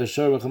 a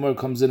shor v'chamor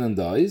comes in and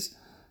dies.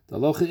 The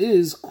halacha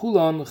is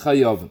kulan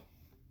chayavim.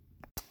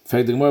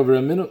 Fact the Gemara over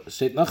a minute.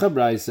 Sheit nacha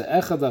brayse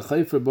echad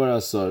ha'chayfer bar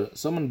asor.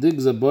 Someone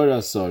digs a bar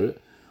asor.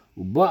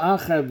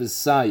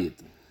 Rashi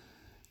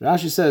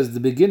says, the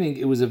beginning,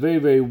 it was a very,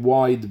 very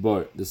wide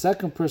bar. The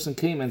second person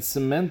came and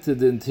cemented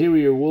the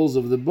interior walls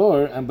of the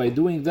bar, and by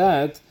doing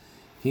that,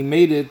 he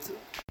made it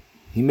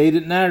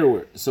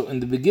narrower. So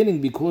in the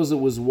beginning, because it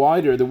was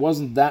wider, there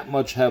wasn't that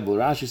much hevel.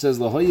 Rashi says,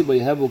 Lahoyi by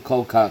hevel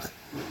kol kach.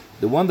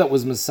 The one that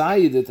was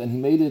messiahed it, and he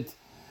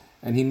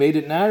made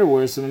it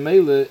narrower, so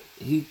Mamela,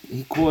 he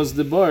caused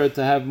the bar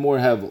to have more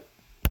hevel.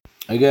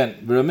 Again,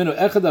 so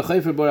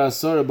Rashi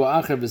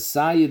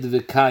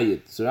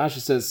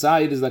says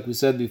Sayid is like we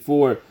said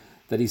before,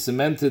 that he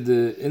cemented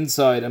the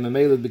inside and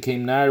Mamela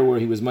became narrower,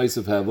 he was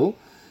Ma'asav Hevel.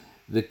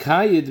 The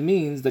kayid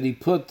means that he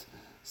put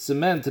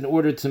cement in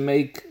order to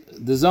make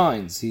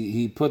designs.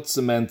 He put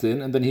cement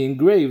in, and then he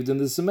engraved in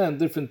the cement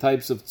different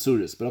types of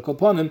tzuris. But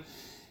upon him,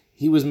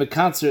 he was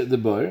mekatzer the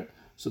bar.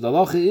 So the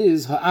halacha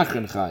is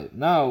ha'achron chayiv.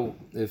 Now,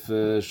 if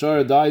a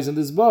shara dies in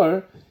this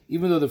bar,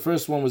 even though the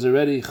first one was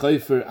already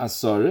chayfer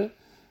asara,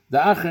 the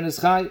achron is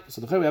chayiv.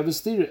 So we have a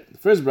stira. The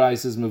first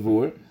brayse is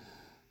mavur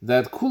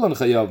that kulan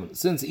chayav.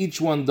 Since each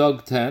one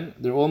dug 10,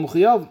 they're all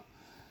mechayav.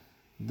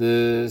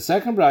 The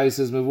second brayse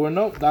is mavur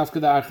no. Dafka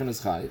the achron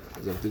is chayiv.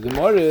 So the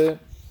Gemara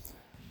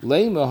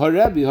leima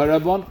harabi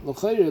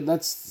harabon.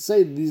 Let's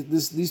say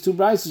these two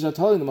brayses are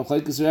telling them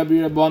machlekes Rabbi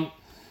Rabban.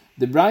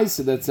 The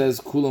brayse that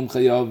says kulam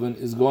chayavin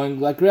is going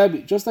like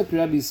Rabbi, just like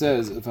Rabbi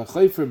says if a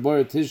chayfer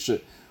bar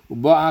tisha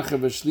uba acher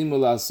v'shlimu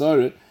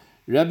la'asara,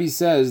 Rabbi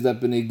says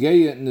that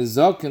b'negeya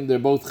nezaken they're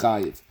both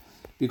chayiv,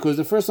 because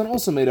the first one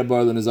also made a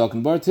bar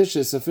l'nezaken. Bar tisha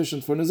is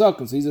sufficient for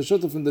nezaken, so he's a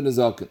shutuf in the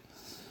nezaken.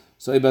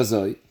 So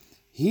ibazai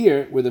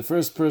here, where the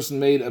first person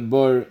made a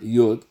bar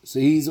yud, so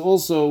he's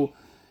also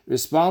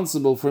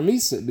responsible for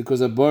misa,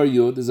 because a bar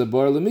yud is a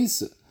bar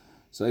l'misa.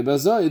 So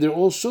ibazai they're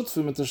all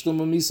shutfim at tashlum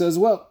misa as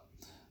well.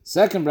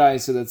 Second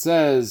brayse that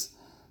says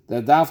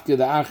that dafke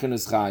the achron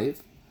is chayiv,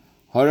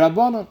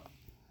 harabanan,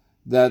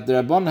 that the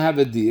rabbanon have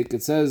a diak.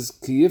 It says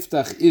ki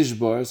yiftach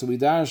ishbar, so we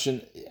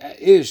darshan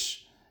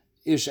ish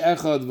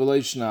echad v'lo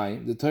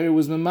shnayim. The Torah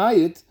was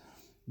memayit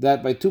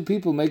that by two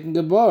people making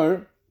a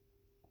bar,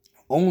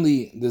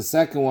 only the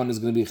second one is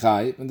going to be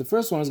chayiv, and the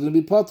first one is going to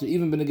be potter.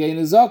 Even b'negei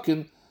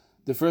nezaken,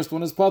 the first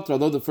one is potter,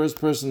 although the first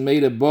person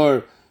made a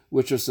bar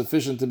which is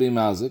sufficient to be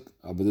mazik.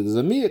 But it is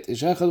a miyat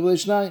ish echad v'lo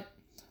shnayim.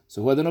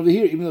 So then over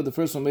here, even though the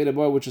first one made a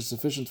bar which is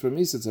sufficient for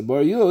me, it's a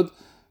bar yud,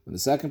 when the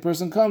second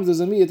person comes,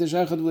 there's a miyat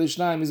eshachad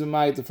v'leishnaim, is a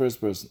mayat the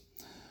first person.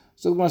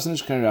 So the Gemara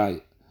says kan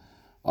rai.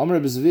 Amr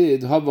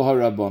b'zvid hava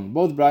harabon.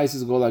 Both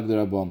brayses go like the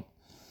rabban.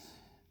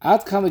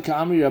 At kam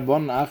ka'amri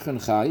rabban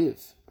achron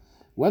chayiv.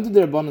 When did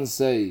the rabbanon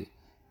say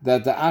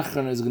that the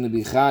achron is going to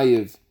be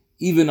chayiv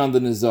even on the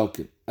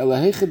nezakin?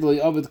 Elahechad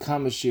le'avid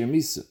kam shir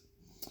misa.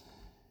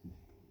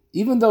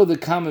 Even though the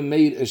kama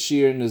made a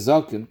shir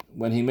nezakin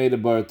when he made a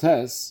bar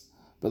tes,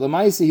 but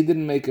Lamaisi he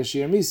didn't make a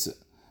shir misa.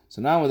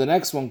 So now when the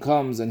next one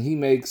comes and he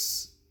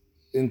makes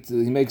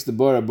the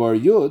bar a bar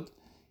yud,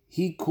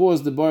 he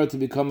caused the bar to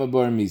become a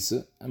bar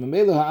misa. And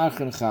memelo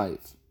ha'achron chayiv.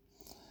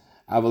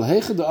 Aval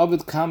heichad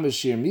ovid kam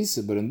shir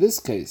misa. But in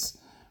this case,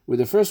 where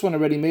the first one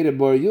already made a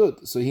bar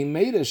yud, so he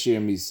made a shir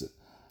misa.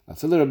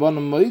 Afil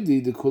rabbanon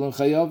moidi the kulan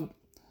chayav.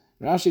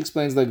 Rashi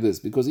explains like this,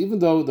 because even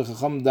though the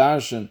chacham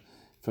darshan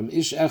from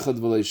ish echad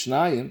v'lo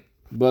shnayim,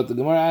 but the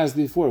Gemara asked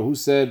before, who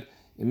said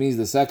it means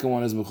the second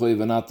one is mechuyev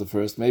and not the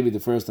first. Maybe the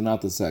first and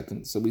not the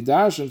second. So we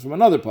darshan from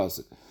another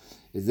pasuk.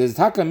 It says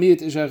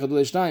takamiyat ish echad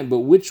v'leishnayim, but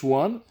which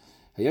one?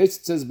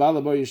 Hayos says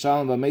balabar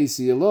yishalom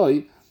v'meisi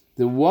eloi.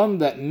 The one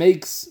that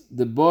makes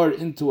the bar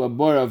into a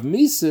bar of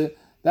misa,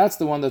 that's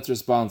the one that's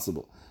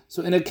responsible.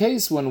 So in a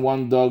case when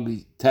one dog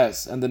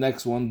tes and the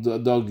next one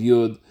dog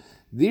yud,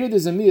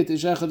 there's a miyat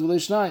ish echad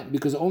v'leishnayim,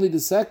 because only the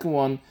second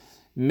one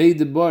made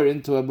the bar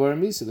into a bar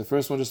misa. The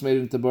first one just made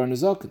it into bar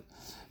nezaken.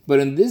 But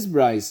in this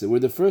brayse, where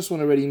the first one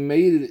already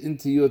made it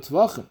into Yot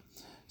Tvachim,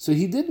 so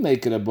he did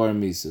make it a bar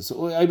misa. So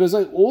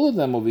all of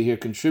them over here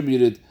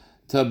contributed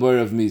to a bar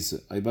of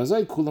misa.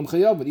 Kulam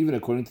chayav, but even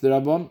according to the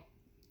Rabban.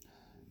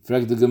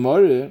 Frag the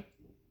Gemara,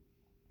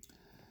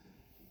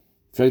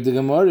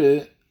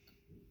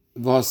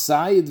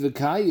 v'hasayid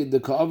v'kayid the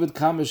ka'avid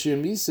kamashir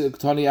misa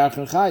ktani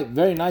achron chay.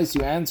 Very nice,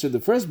 you answered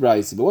the first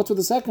brayse, but what's with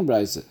the second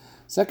brayse?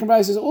 Second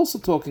brayse is also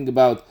talking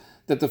about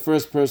that the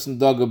first person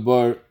dug a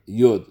bar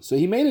yud. So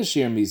he made a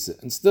shir misa.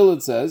 And still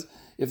it says,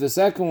 if the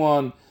second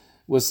one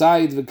was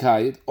sayid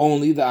v'kayid,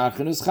 only the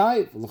achron is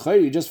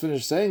chayiv. You just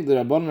finished saying the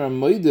rabbanon are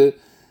moide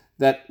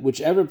that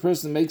whichever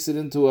person makes it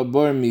into a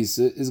bar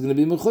misa is going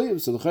to be mechuyev.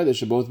 So they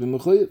should both be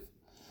mechuyev.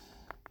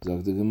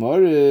 Zog the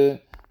Gemara,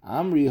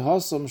 Amri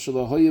hasam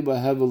shalahoye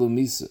b'hevel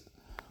misa,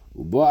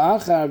 uba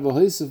achar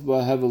v'hoisef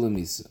b'hevel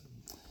misa.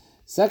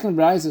 Second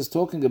brayse is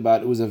talking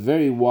about it was a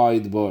very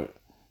wide bar.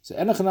 So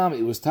enochanami,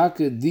 it was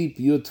taka deep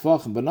yud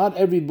tvachim, but not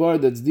every bar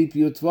that's deep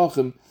yud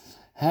tvachim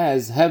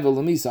has hevel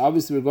lemisa.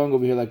 Obviously, we're going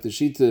over here like the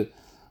shita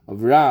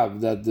of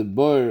Rav that the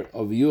bar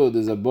of yud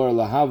is a bar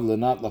lahavla,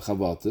 not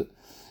lachavata.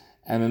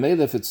 And memela,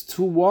 if it's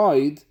too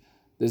wide,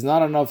 there's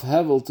not enough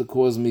hevel to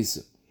cause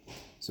misa.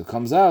 So it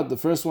comes out the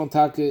first one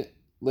taka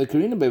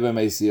lekarina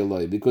be'v'meisi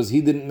aloi, because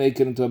he didn't make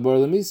it into a bar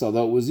lemisa,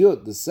 although it was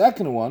yud. The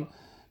second one,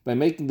 by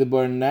making the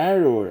bar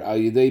narrower, al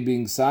yidei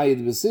being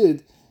sayid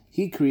v'sid,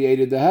 he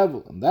created the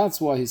hevel, and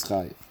that's why he's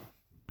chayiv.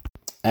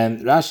 And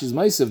Rashi's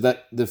ma'asav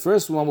that the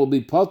first one will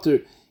be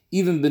potter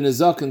even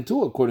b'nezaken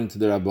too, according to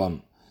the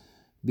Rabban,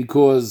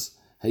 because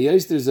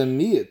hayos there's a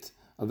miyat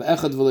of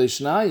echad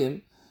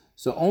v'leishnayim,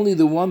 so only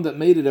the one that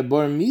made it a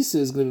bar misa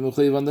is going to be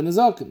mechayiv on the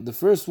nezaken. The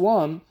first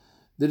one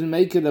didn't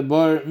make it a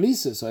bar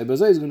misa, so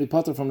Ibazai is going to be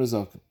potter from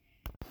nezaken.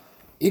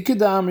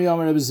 Ikeda amri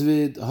amar Rabbi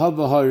Zvid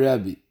hava har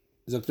Rabbi.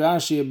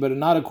 Rashi, but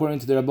not according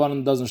to the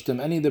Rabbanon, doesn't stem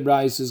any of the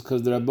brayses,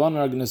 because the Rabbanon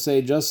are going to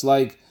say, just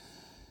like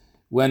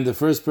when the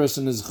first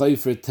person is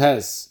chayfer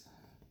tes,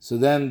 so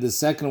then the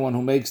second one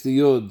who makes the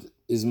yud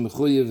is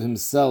mechuyev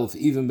himself,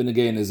 even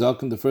b'negei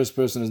nezaken. The first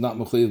person is not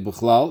mechuyev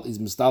b'chlal, he's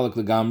mistalik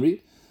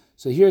legamri.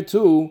 So here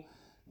too,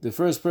 the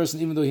first person,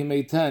 even though he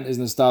made 10, is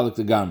nistalik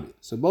legamri.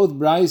 So both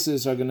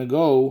brises are going to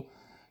go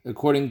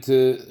according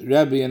to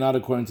Rebbe and not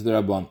according to the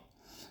Rabban.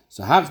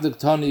 So hachdik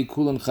tani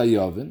kulan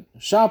chayovin,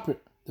 shaper.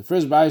 The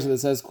first brise that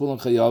says kulan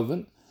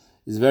chayovin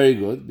is very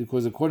good,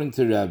 because according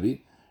to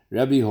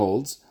Rebbe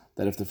holds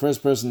that if the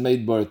first person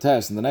made bar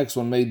tes and the next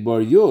one made bar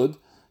yud,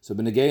 so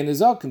b'negei and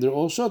nezaken, they're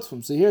all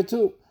shutfim. So here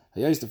too,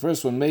 the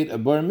first one made a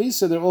bar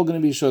misa, they're all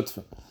going to be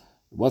shutfim.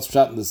 What's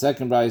shot in the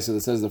second brise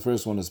that says the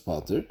first one is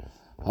pater?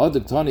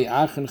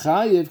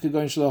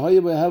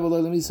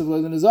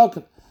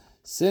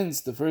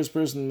 Since the first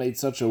person made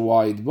such a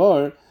wide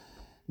bar,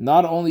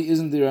 not only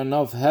isn't there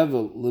enough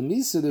hevel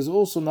lemisa, there's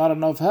also not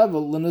enough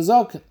hevel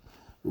lenezaken.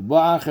 The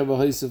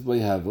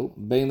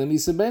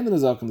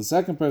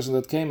second person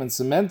that came and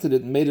cemented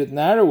it and made it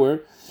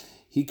narrower,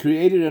 he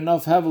created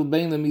enough hevel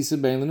bein lemisa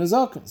bein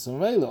lenezaken.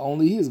 So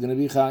only he is going to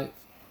be chayiv.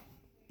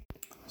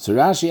 So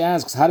Rashi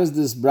asks, how does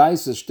this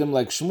brisa stem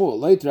like Shmuel?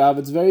 Later,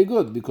 it's very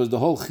good, because the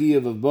whole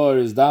chiyuv of bar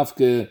is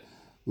dafke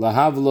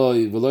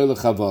lahavloi v'loi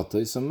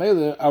lechavata. So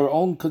Mele, our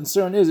own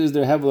concern is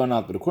there hevel or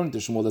not? But according to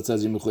Shmuel, that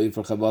says yimuchoy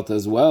for chavata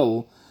as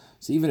well.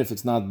 So even if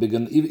it's not big,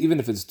 even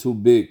if it's too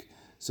big,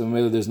 so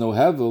Mele there's no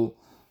hevel.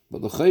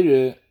 But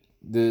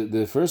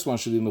the first one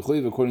should be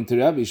mechuyev according to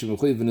Rabbi, should be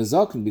mechuyev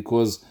v'nezaken,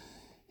 because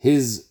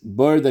his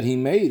bar that he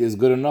made is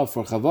good enough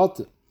for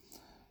chavata.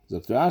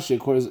 Dr. Ashi,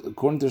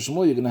 according to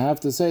Shmuel, you're going to have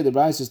to say the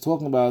Bryce is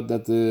talking about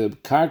that the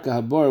karka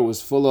habar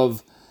was full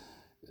of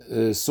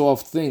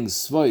soft things,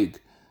 svoig.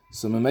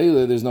 So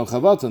memele, there's no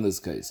chavat in this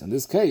case. In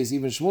this case,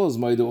 even Shmuel's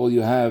moida, all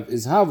you have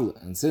is havle.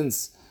 And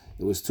since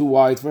it was too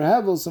wide for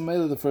havel, so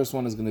memele, the first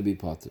one is going to be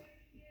pater.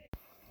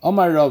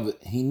 Omar Rav,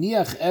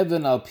 hiniach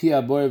even al pi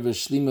abor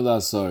v'shlimil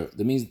asar.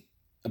 That means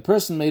a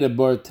person made a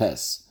bar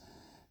tes.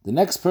 The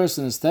next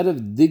person, instead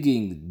of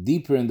digging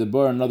deeper in the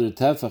bar another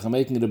tefach and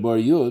making it a bar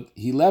yud,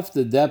 he left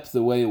the depth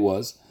the way it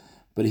was,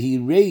 but he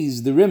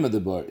raised the rim of the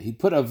bar. He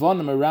put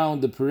avonim around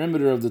the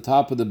perimeter of the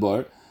top of the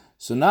bar.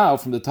 So now,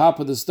 from the top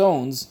of the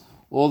stones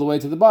all the way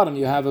to the bottom,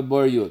 you have a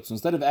bar yud. So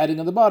instead of adding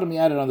on the bottom, you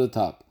add it on the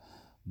top.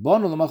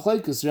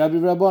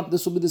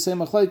 This will be the same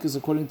machlekes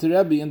according to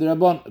Rabbi and the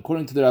Rabban.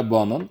 According to the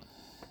Rabbanon,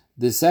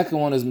 the second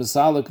one is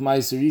Mesalik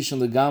Ma'aser Rishon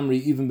Legamri,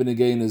 even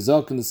b'negei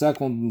nezak, and the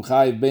second one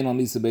B'chayiv bein al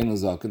misa bein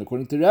nezak. And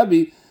according to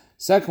Rabbi,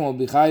 second one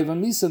B'chayiv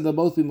on misa, and they'll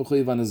both be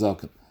B'chayiv on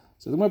nezak.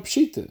 So the more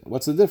pshita.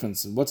 What's the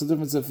difference? What's the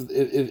difference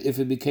if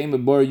it became a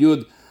bar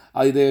yud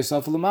al yidei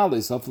safel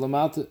l'malei safel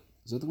l'mate?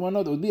 So the more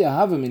no, there would be a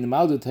havim in the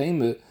ma'udu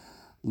teime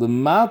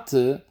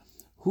l'mate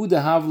hu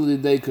de havle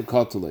yidei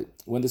kakotolei.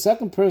 When the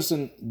second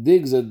person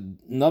digs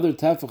another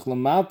tefach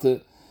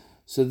l'mate,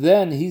 so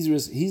then he's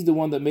the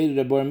one that made it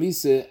a bar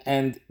misa,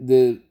 and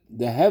the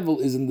hevel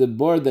is in the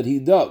bar that he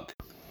dug.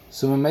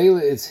 So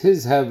Mamela, it's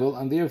his hevel,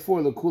 and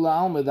therefore the kula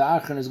alma, the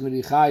achron, is going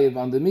to be chayiv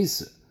on the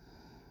misa.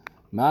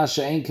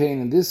 Masha ein kain,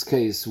 in this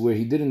case, where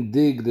he didn't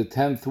dig the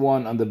 10th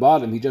one on the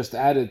bottom, he just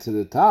added to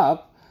the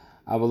top.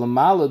 Aval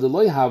mala the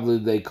loy havle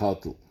de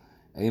kotel.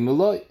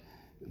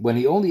 When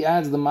he only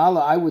adds the mala,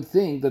 I would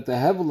think that the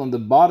hevel on the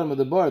bottom of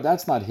the bar,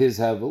 that's not his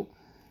hevel.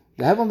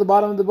 The hevel on the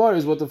bottom of the bar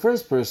is what the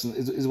first person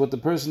is what the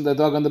person that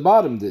dug on the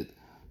bottom did.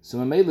 So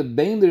Mamela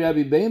bein the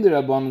Rabbi bein the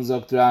Rabbanon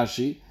zok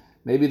Rashi,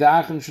 maybe the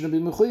achron shouldn't be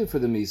mechuyev for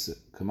the misa.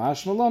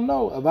 Kamash malon,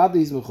 no, Avadi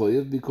he's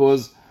mechuyev,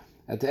 because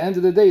at the end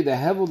of the day, the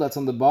hevel that's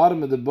on the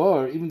bottom of the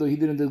bar, even though he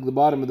didn't dig the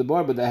bottom of the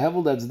bar, but the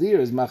hevel that's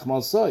there is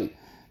machmal soy,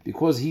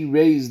 because he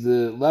raised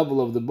the level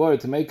of the bar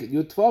to make it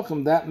yud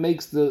tvachim. That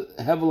makes the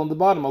hevel on the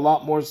bottom a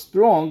lot more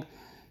strong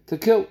to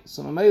kill.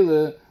 So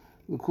Mamela,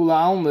 the kula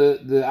alma,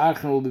 the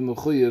achron will be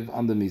mechuyev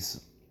on the misa.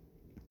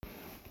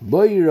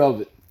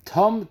 Boyirav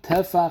tom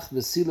tefach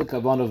v'sila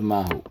kavan of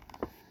mahu.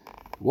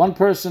 One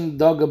person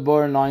dug a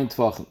bar 9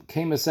 tvachim.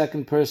 Came a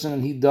second person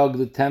and he dug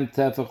the 10th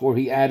tefach, or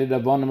he added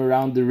avonim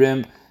around the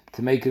rim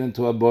to make it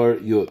into a bar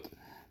yud.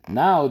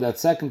 Now that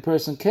second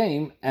person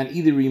came and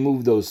either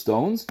removed those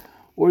stones,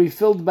 or he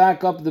filled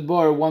back up the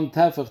bar 1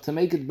 tefach to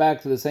make it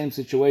back to the same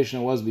situation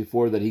it was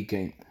before that he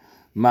came.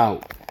 Mahu.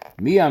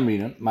 Mi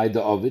amrinan, my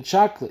da'ovid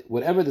shakli.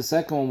 Whatever the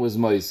second one was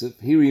moisef,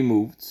 he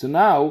removed. So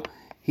now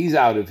he's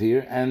out of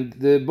here, and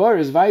the bar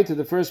is to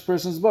the first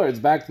person's bar. It's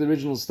back to the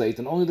original state,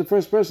 and only the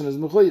first person is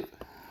mechuyev.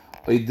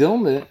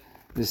 Oidilme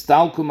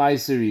nistalku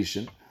ma'aser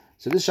rishon.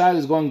 So this shayla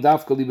is going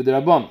dafka libe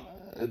derabon.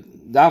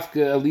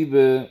 Dafka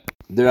libe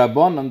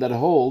derabon, that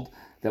hold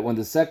that when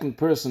the second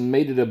person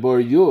made it a bar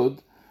yud,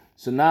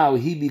 so now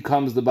he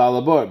becomes the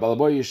balabar.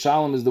 Balabar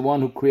Yishalom is the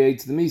one who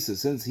creates the misa.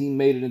 Since he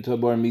made it into a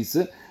bar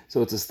misa,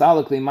 so it's a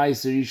stalakli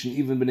ma'aser rishon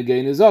even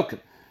b'negei nezaken.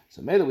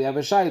 So maybe we have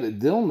a shayla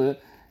dilme.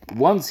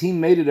 Once he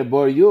made it a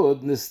bar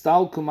yud,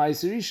 nistalku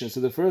ma'aser rishon. So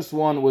the first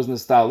one was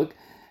nostalgic,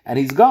 and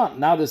he's gone.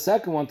 Now the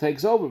second one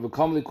takes over.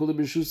 V'kamli kula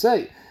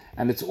b'shusei,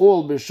 and it's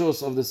all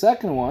b'shus of the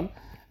second one.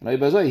 And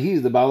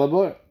he's the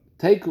balabar.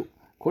 Take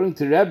according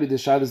to Rabbi, the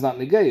shayla is not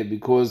negeya,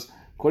 because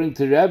According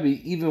to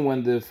Rebbe, even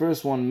when the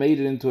first one made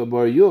it into a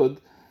bar yud,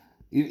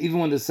 even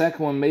when the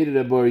second one made it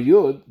a bar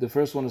yud, the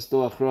first one is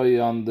still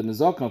achroi on the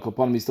nezaken.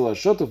 Kapanim, he's still a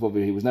shotuf over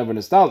here. He was never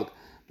nostalgic.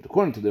 But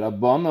according to the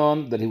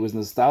Rabbanon, that he was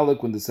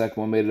nostalgic when the second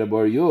one made it a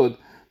bar yud,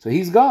 so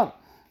he's gone.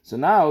 So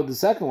now the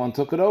second one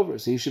took it over.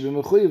 So he should be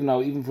mechuyev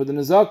now, even for the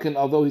nezaken,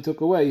 although he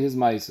took away his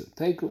ma'aser.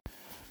 Take it.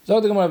 So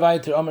the Gemara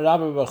weiter, Amar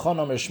Rabbi bar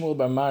Chana Amar Shmuel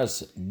bar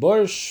Mars, bar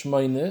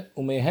shmoine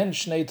umehen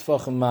shnei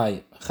tfachim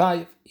mayim.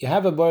 Chayiv, you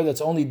have a bar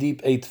that's only deep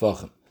 8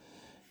 tfachim.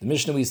 The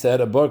Mishnah we said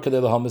a bar kadei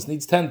lahamas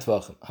needs 10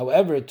 tfachim.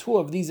 However, 2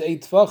 of these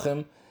 8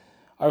 tfachim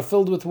are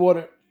filled with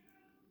water.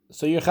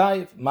 So you're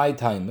chayiv, my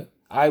time.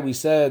 We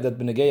said that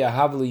b'negeya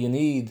havla you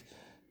need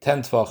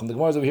 10 tfachim. The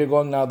Gemara is over here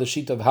going now the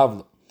sheet of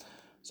havla.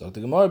 So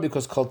the Gemara,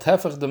 because kol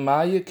tefach de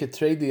maya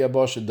ketrei de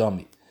yabasha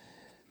dami.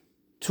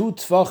 2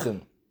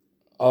 tfachim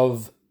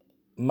of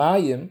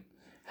mayim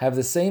have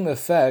the same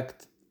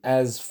effect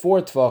as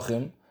 4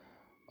 tvachim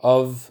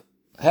of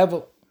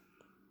hevel.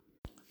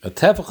 A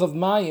tefach of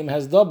mayim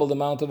has double the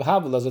amount of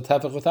havel as a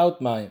tefach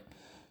without mayim.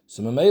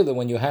 So memela,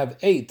 when you have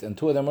 8 and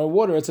 2 of them are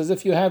water, it's as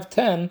if you have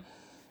 10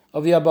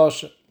 of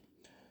yabasha.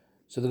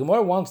 So the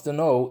Gemara wants to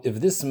know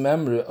if this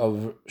member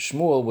of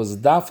Shmuel was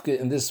dafke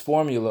in this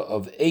formula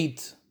of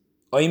 8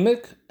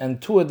 oimik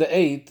and 2 of the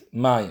 8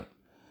 mayim.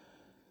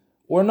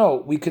 Or no,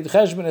 we could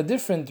cheshbon a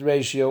different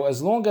ratio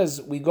as long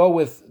as we go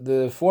with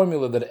the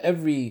formula that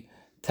every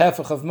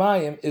tefach of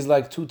mayim is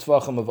like 2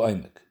 tvachim of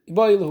oimik.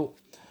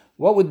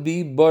 What would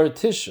be bar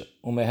tisha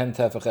umehen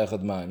tefach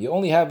echad mayim? You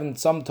only have in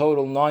some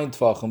total 9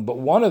 tvachim, but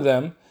one of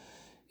them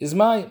is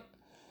mayim.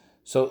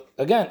 So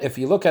again, if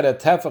you look at a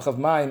tefach of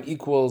mayim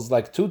equals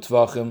like 2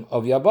 tvachim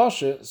of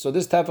yabasha, so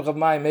this tefach of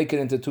mayim make it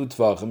into 2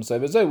 tvachim. So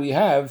we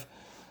have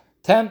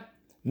 10.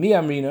 Mi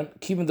amrinan,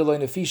 kivin deloy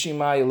nefishi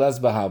mai les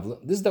bahavla.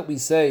 This is that we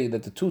say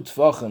that the 2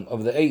 tvachim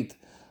of the 8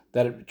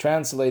 that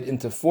translate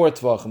into 4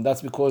 tvachim,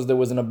 that's because there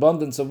was an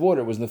abundance of water.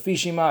 It was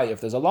nefishi mai.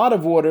 If there's a lot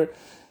of water,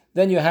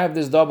 then you have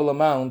this double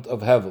amount of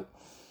hevel.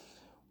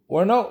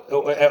 Or no,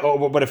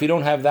 but if you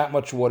don't have that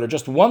much water,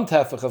 just 1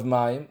 tefach of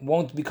mayim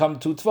won't become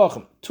 2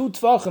 tvachim. 2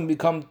 tvachim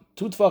become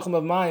 2 tvachim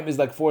of mayim is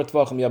like 4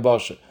 tvachim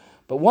yabasha.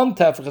 But 1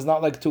 tefach is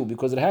not like 2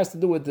 because it has to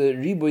do with the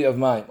ribuy of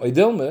mayim.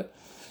 Oidilme,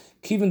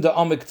 kivin de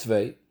amik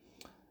tvei.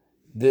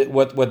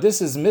 What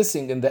this is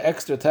missing in the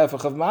extra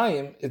tefach of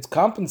mayim, it's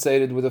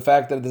compensated with the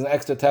fact that there's an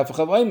extra tefach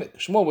of oimik.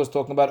 Shmuel was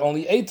talking about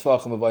only 8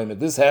 tvachim of oimik.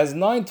 This has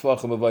 9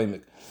 tvachim of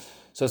oimik.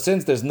 So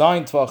since there's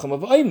 9 tvachim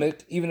of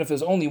oimik, even if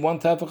there's only 1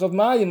 tefach of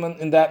mayim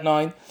in that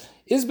 9,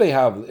 is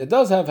behavel. It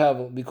does have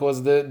havel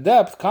because the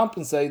depth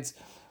compensates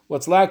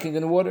what's lacking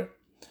in water.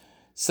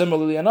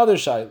 Similarly, another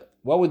shayla.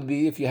 What would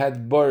be if you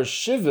had bar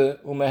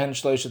shiva umehen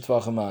shloisha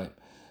tvachim mayim?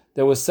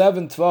 There was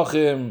 7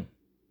 tvachim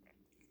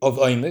of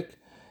oimik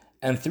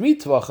and 3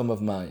 tvachim of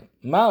mayim.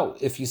 Now,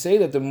 if you say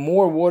that the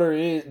more water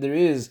there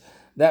is,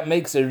 that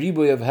makes a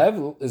ribuy of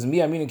hevel, is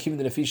mi amin and kivin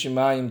the nefishi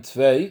mayim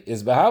tvei,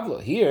 is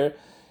behavla. Here,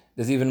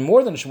 there's even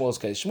more than Shmuel's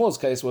case. Shmuel's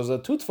case was a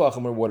 2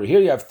 tvachim of water. Here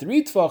you have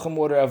 3 tvachim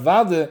water.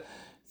 Avada,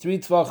 3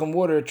 tvachim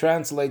water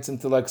translates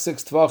into like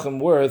 6 tvachim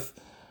worth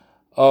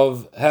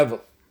of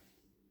hevel.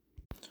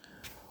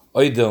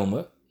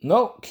 Oidilma,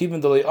 no,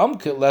 kivin delay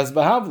amkit less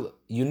behavla.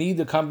 You need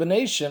a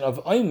combination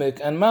of oimik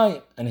and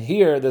mayim. And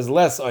here there's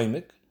less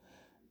oimik.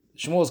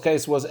 Shmuel's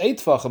case was 8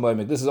 tvachim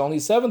oimik. This is only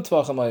 7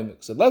 tvachim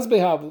oimik. So let's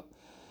behavla.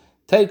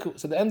 So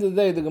at the end of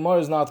the day, the Gemara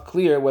is not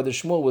clear whether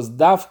Shmuel was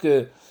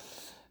dafke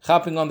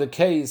chapping on the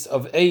case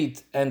of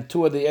 8 and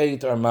 2 of the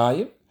 8 are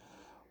mayim,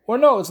 or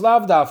no, it's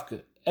lav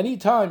dafke. Any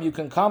time you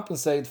can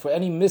compensate for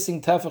any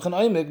missing tefach and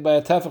oimik by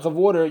a tefach of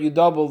water, you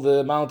double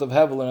the amount of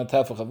hevel in a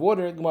tefach of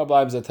water. Gemara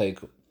bleibt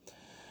zeteiku.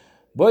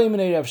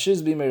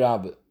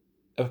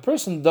 If a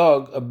person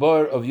dug a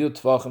bar of yud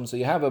tvachim, so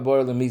you have a bar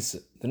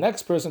lemisa, the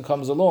next person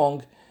comes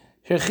along,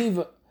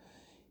 herchiva,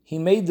 he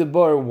made the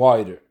bar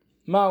wider.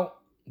 Now,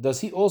 does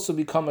he also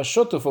become a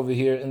shutuf over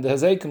here in the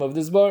hazekim of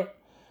this bar?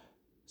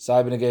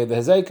 Saibin gave the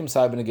hazekim,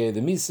 Saibin gave the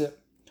misa.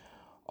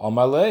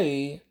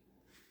 Amalei,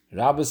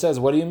 Rabbi says,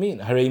 what do you mean?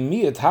 Harei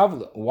miyat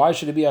havla. Why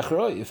should it be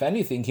achroi? If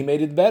anything, he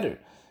made it better.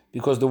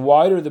 Because the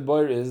wider the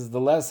bar is, the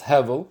less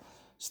hevel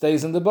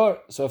stays in the bar.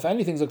 So if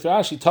anything, Dr.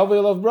 Ashi,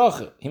 Tavay love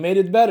bracha. He made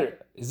it better.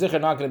 Is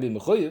Zichar not going to be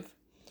mechuyev?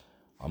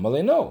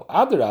 Amalei, no.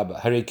 Adarabba,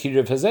 harei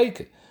kiriv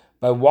hazekim.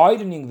 By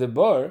widening the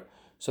bar,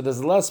 so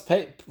there's less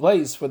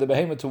place for the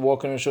behemoth to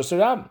walk in a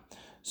shosarab.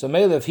 So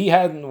Mele, if he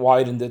hadn't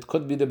widened it,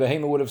 could be the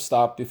behemoth would have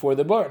stopped before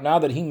the bar. Now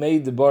that he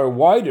made the bar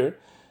wider,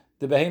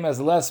 the behemoth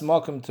has less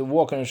makom to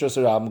walk in a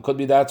shosarab. Could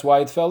be that's why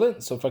it fell in.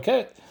 So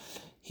faket,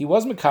 he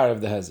was mekar of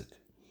the hezek.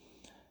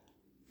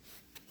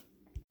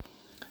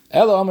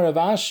 Elo Amar Rav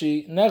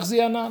Ashi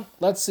nechzi anan.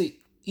 Let's see.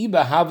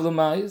 Iba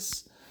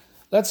havlamayis.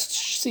 Let's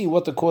see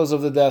what the cause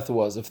of the death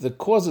was. If the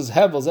cause is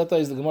hevel, that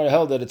is the Gemara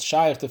held that it's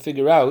shaykh to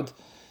figure out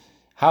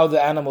how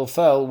the animal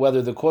fell,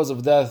 whether the cause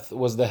of death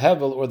was the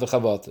hevel or the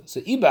chavata.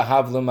 So iba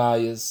havla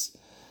mayis,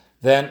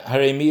 then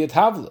haremiyat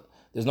havla.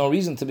 There's no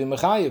reason to be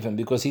mechayev him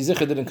because he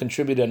zichar didn't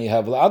contribute any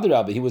hevel.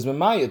 Adarabah, he was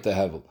memayat the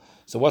hevel.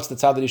 So what's the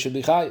tzad that he should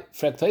be chayiv?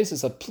 Frek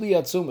Taisis, a pli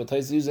atzuma.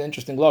 Taisis uses an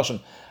interesting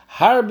lashon.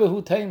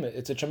 Harbehu teime.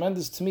 It's a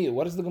tremendous tmiyah.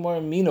 What does the Gemara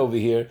mean over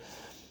here?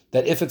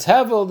 That if it's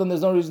hevel, then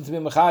there's no reason to be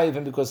mechayiv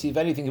him, because if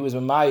anything he was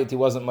memayit, he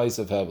wasn't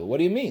ma'asav hevel. What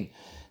do you mean?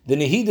 The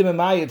nehidim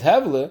memayit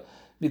hevel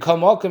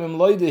become malkim im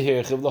loide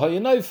here chiv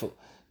l'hayanayfel.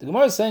 The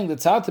Gemara is saying the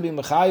tzad to be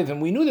mechayiv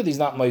him. We knew that he's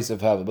not ma'asav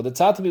hevel, but the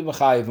tzad to be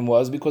mechayiv him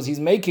was because he's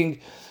making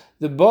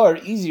the bar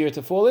easier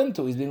to fall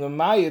into. He's being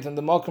memayit and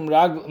the malkim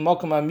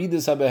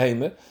amidus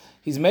habeheme.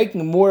 He's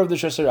making more of the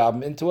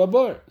shasarabim into a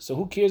bar. So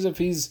who cares if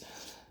he's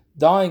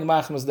dying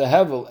machmas the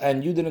hevel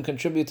and you didn't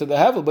contribute to the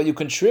hevel, but you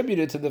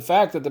contributed to the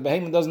fact that the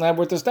behemoth doesn't have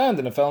where to stand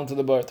and it fell into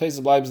the bar. Taisus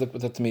bleibt like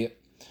with the tmiyah.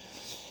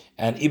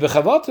 And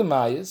ibechavatim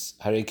mayis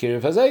harei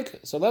kiriv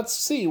hazek. So let's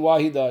see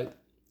why he died.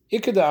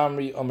 Ikeda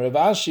amri omer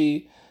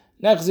Ravashi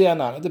nechzi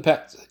anan. It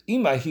depends.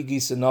 Ima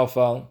higisa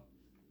nafal.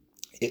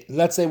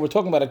 Let's say we're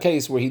talking about a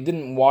case where he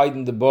didn't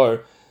widen the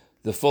bar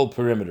the full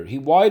perimeter. He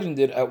widened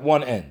it at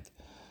one end.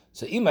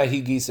 So ima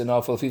higisa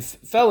nafal. If he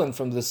fell in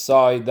from the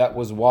side that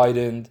was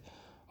widened,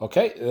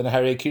 okay, then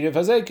harei kiriv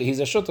hazek. He's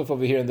a shutuf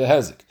over here in the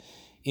hezek.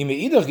 Ima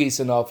idach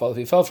gisa nafal. If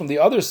he fell from the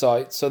other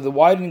side, so the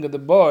widening of the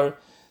bar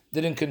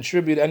didn't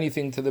contribute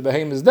anything to the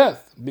behemoth's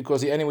death,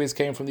 because he anyways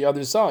came from the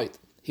other side.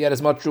 He had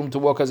as much room to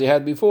walk as he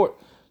had before.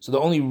 So the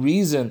only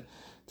reason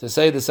to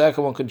say the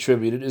second one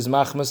contributed is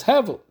machmas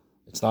hevel.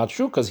 It's not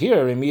true, because here,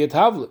 remiyat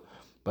havle,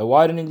 by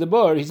widening the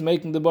bar, he's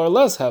making the bar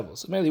less hevel,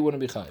 so maybe he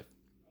wouldn't be chayiv.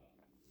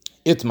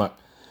 Itmar.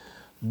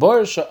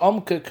 Bar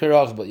sha'amke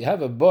kerachba. You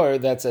have a bar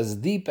that's as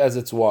deep as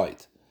it's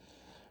wide.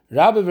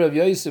 Rabbi Rav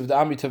Yosef, the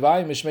Amri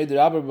Tavai, Mishmei de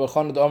Rabbi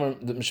Bechon the Omer,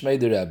 the Mishmei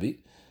de Rabbi.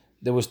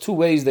 There was two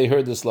ways they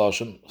heard this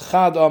lashon.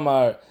 Chad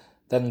Omar,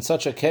 that in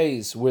such a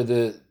case where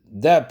the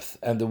depth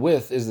and the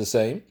width is the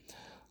same.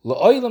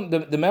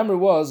 La'olam, the memory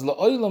was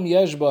la'olam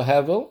yeshba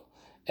hevel.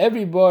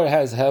 Every bar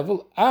has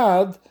hevel.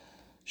 Ad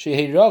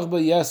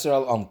sheheirachba yeser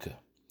al amke.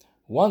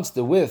 Once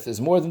the width is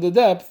more than the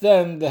depth,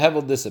 then the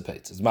hevel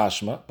dissipates. It's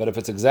mashma. But if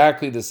it's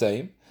exactly the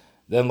same,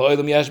 then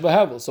la'olam yeshba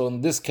hevel. So in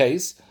this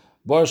case,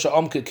 bar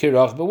she'amke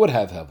kirachba would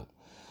have hevel.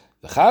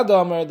 The Chad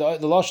Omar, the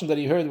lashon that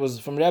he heard was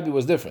from Rabbi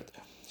was different.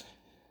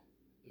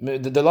 The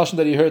lashon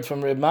that he heard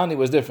from Reb Mani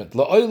was different.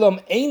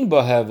 La'olam ein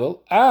ba hevel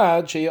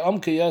ad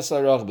she'amke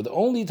yasar rachba. The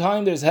only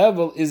time there's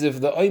hevel is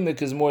if the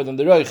oimik is more than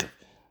the reichiv.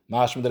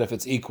 Mashma that if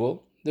it's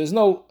equal, there's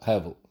no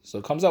hevel. So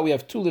it comes out we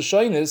have two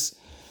lashonis,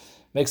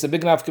 makes a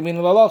big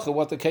nafkamin l'alacha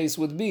what the case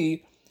would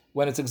be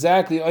when it's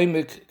exactly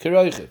oimik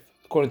kereichiv.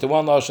 According to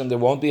one lashon there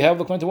won't be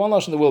hevel. According to one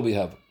lashon there will be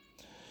hevel.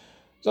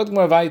 So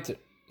more weiter.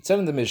 It said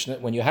in the Mishnah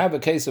when you have a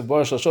case of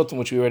bar shel shotim,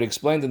 which we already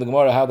explained in the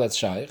Gemara how that's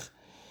shaykh.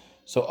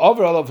 So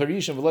overall of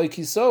Harishim v'loy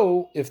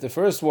kiso, if the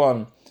first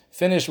one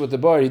finished with the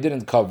bar, he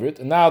didn't cover it,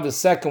 and now the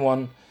second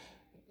one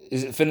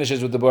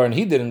finishes with the bar and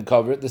he didn't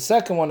cover it, the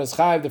second one is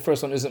chayiv, the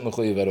first one isn't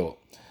mechuyev at all.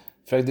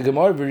 In fact, the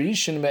Gemara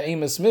v'rishin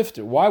me'emes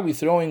mifter. Why are we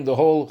throwing the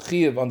whole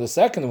chiyav on the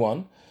second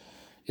one?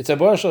 It's a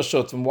bar shel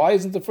shotim. Why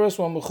isn't the first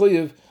one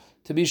mechuyev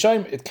to be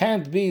shaym? It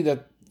can't be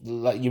that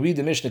like you read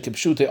the Mishnah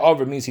kipshute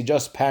over means he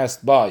just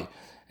passed by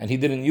and he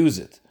didn't use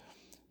it.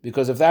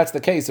 Because if that's the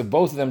case, if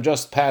both of them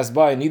just passed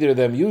by and neither of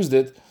them used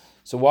it,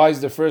 so why is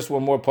the first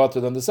one more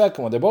potter than the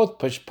second one? They're both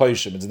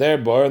poishim. It's their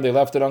bar and they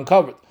left it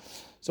uncovered.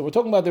 So we're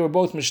talking about they were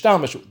both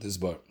mishtamish with this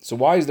bar. So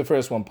why is the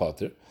first one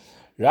potter?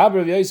 Rabbi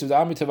Rav Yosef, the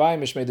Ami Tavai,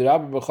 Mishmei de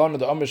Rabbi Bechon,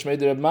 the Omer Shmei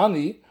de Reb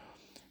Mani,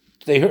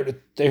 they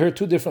heard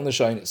two different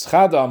lashonis.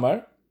 Chad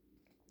Amar,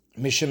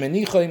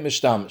 Mishemenichoi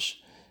mishtamish.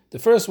 The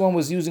first one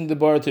was using the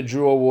bar to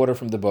draw water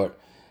from the bar.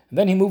 And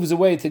then he moves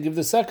away to give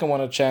the second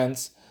one a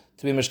chance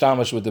to be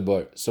mishtamish with the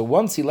bar. So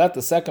once he let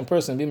the second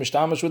person be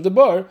mishtamish with the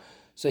bar,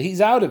 so he's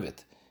out of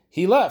it.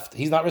 He left.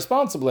 He's not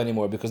responsible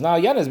anymore because now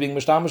Yana is being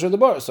mishtamish with the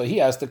bar, so he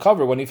has to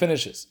cover when he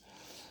finishes.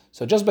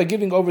 So just by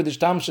giving over the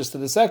shtamshis to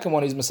the second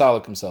one, he's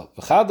misalik himself.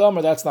 V'chad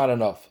Amar, that's not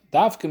enough.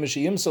 Dafke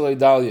mishiyim solei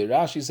dalya.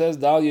 Rashi says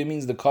dalya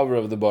means the cover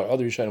of the bar.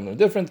 Other Rishonim learn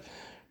different.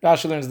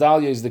 Rashi learns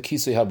dalya is the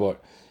kisei habar.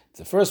 If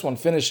the first one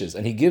finishes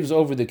and he gives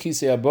over the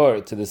kisei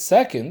habar to the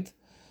second,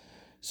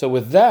 so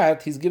with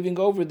that he's giving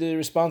over the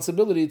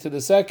responsibility to the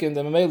second,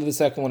 and maybe the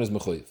second one is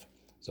mechuyev.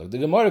 So the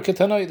Gemara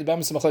Ketanoi, the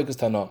Bamis Machlokes is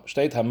Tana.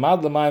 State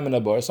Hamad L'mayim in a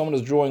bar. Someone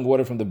is drawing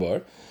water from the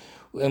bar,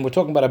 and we're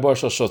talking about a bar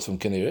shel shot from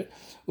Kinir.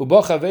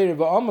 Uba Chaveir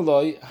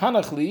va'amaloi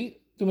Hanachli.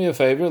 Do me a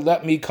favor,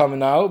 let me come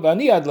now.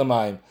 V'ani ad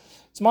l'mayim.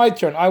 It's my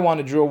turn. I want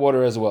to draw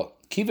water as well.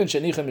 Kiven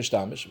shenichem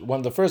mishtamish.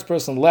 When the first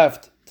person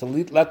left to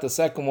let the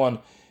second one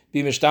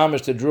be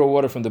mishtamish to draw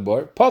water from the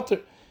bar, potter.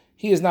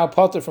 He is now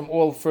potter from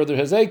all further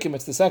hazekim.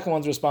 It's the second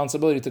one's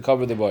responsibility to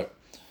cover the bar.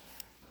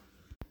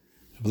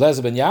 The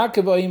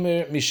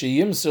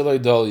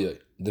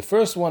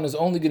first one is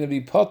only going to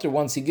be potter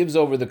once he gives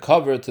over the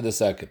cover to the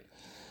second.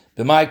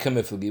 What's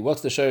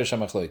the shayrish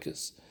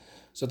hamachloikis?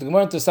 So the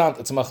Gemara interessant.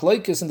 It's a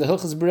machlokes in the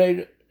Hilchos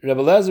Breira.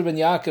 Rebbe Lezer ben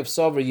Yaakov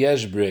Sover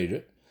Yesh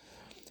Breira.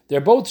 They're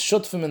both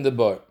shutfim in the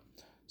bar.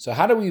 So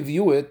how do we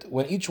view it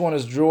when each one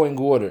is drawing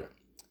water?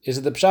 Is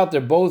it the pshat they're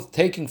both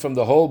taking from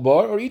the whole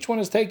bar, or each one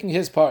is taking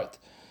his part?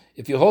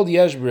 If you hold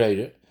Yesh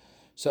Breira,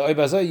 So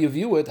you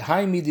view it,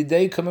 Hai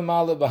mididei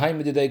kamimala, v'hai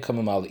mididei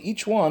kamimala.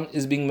 Each one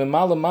is being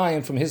memala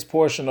mayim from his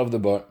portion of the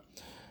bar.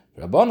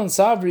 Rabbanan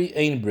Savri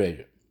ein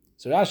breira.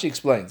 So Rashi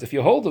explains, if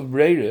you hold of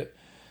breira,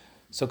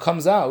 so it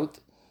comes out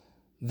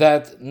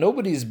that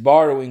nobody's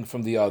borrowing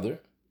from the other.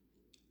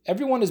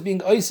 Everyone is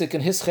being Isaac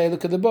in his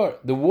chelik of the bar.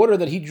 The water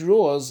that he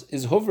draws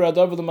is hovra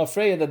adav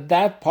l'mafreya,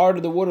 that part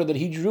of the water that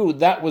he drew,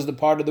 that was the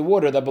part of the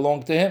water that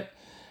belonged to him.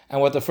 And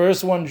what the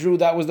first one drew,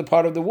 that was the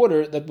part of the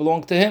water that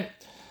belonged to him.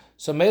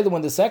 So Mela,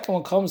 when the second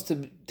one comes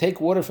to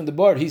take water from the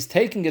bar, he's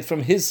taking it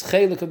from his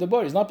chelik of the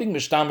bar. He's not being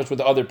mishtamish with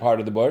the other part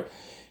of the bar.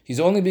 He's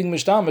only being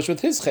mishtamish with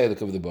his chelik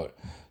of the bar.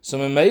 So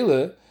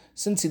Mela,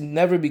 since he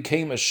never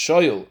became a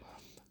shoyl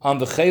on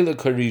the chelik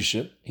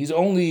harisha, he's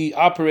only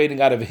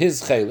operating out of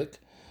his chelik.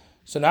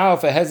 So now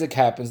if a hezek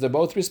happens, they're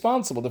both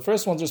responsible. The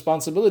first one's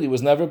responsibility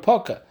was never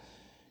paka.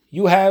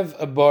 You have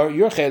a bar,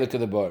 your chelik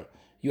of the bar.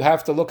 You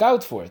have to look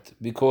out for it,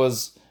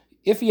 because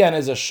if Yan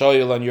is a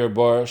shoyl on your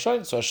bar, so a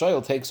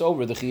shoyl takes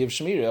over the chiyuv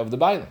shmira of the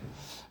bailam.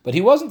 But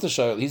he wasn't a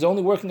shoyl, he's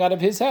only working out of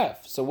his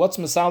half. So what's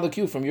masalik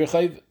you from your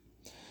chayv?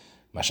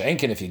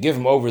 Mashenkin, if you give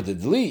him over the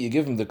dli, you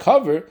give him the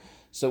cover,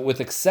 so with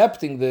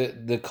accepting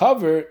the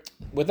cover,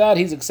 with that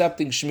he's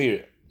accepting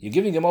shmira. You're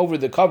giving him over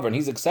the cover and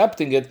he's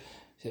accepting it,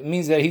 it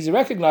means that he's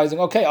recognizing,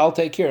 okay, I'll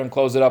take care and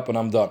close it up when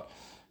I'm done.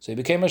 So he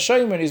became a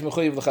shoymer and he's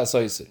mechuyev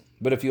l'chasoyser.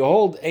 But if you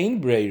hold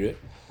ein breira,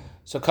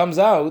 so it comes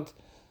out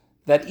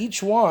that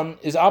each one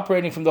is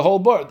operating from the whole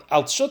bar.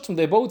 Al shutim,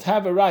 they both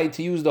have a right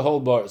to use the whole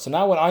bar. So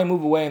now when I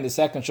move away and the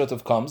second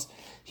shutif comes,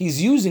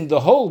 he's using the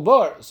whole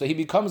bar. So he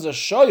becomes a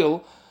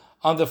shoyl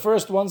on the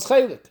first one's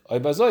chelik.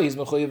 Oibazoi, he's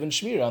mechuyev and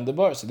shmira on the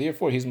bar. So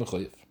therefore he's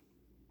mechuyev.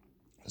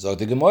 So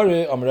the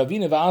Gemara,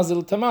 Ravina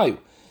v'azil tamayu.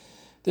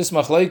 This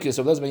machlekes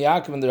of Lesben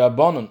Yaakov and the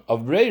Rabbanon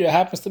of Breira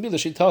happens to be the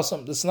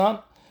Shitasam, the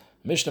Snan,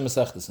 Mishnah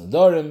Mesechta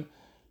Nedarim,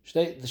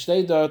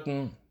 steht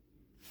dorten,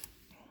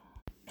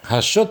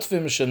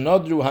 Hashutfim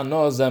shenodru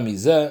hano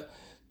zamizeh,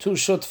 two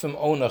shutfim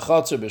own a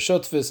chatzer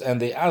b'shutfis,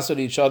 and they answered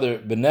each other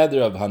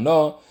beneder of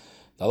hano.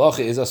 The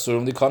halacha is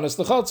asurum dikanis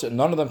the chatzer.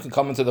 None of them can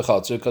come into the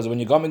chatzer, because when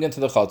you're coming into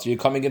the chatzer, you're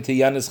coming into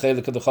Yanis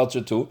chelik of the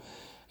chatzer too.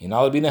 You're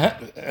not allowed to be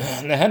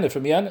nehenah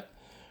from Yanis.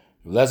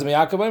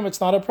 It's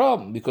not a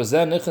problem, because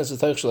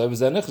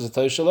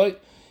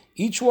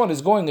each one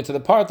is going into the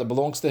part that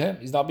belongs to him.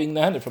 He's not being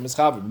nehened from his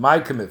chaver. My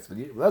commitment.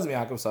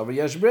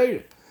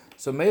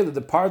 So mainly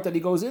the part that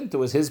he goes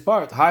into is his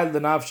part. He's not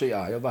being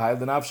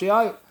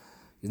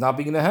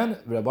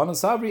nehened. Rabbanan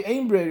Sabri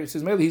ain breir. So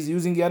mainly he's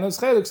using Yanos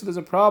chelik. So there's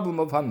a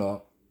problem of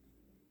hana.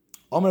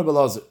 Omer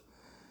Belazar.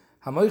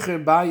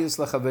 Hamoicher bayis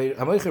lachaver.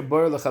 Hamoicher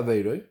bar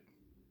lachaver.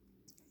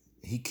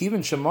 He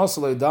kiven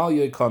shemasol edal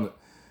yoykanet.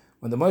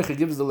 When the Moicher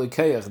gives the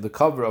lekeach, the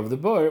cover of the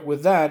bar,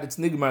 with that, it's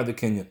nigmar the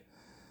kinyan.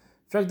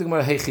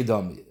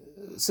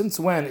 Since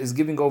when is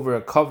giving over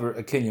a cover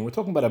a kinyan? We're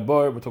talking about a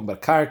bar, we're talking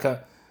about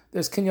karka.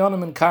 There's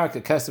kinyanim and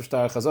karka, kesef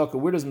shtar chazaka.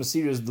 Where does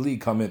Mesiras Dli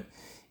come in?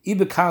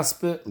 Ibe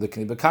kaspe,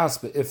 likni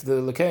bekaspe. If the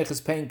lekeach is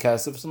paying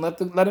kesef, so let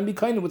him be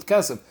kind with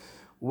kesef.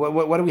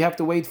 What do we have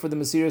to wait for the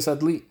Mesiras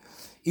Adli?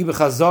 Ibe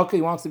chazaka,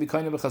 he wants to be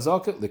kind of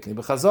chazaka, likni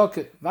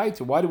bechazaka. Right?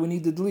 Why do we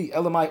need the Dli?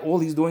 Elamai, all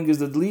he's doing is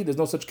the Dli, there's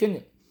no such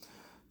kinyan.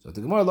 So the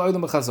Gemara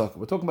lo'olam b'chazaka.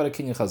 We're talking about a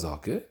kinyan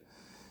chazaka.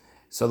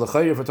 So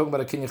l'chayir, if we're talking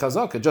about a kinyan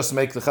chazaka, just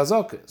make the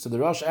chazaka. So the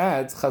Rosh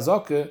adds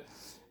chazaka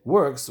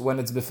works when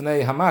it's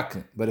b'fnei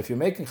hamakne. But if you're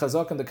making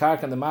chazaka and the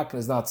karka and the makne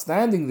is not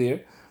standing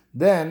there,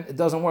 then it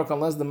doesn't work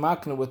unless the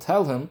makne would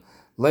tell him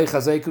le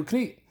chazeku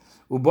kni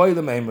uboy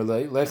le'meimer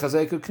le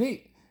chazeku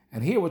kni.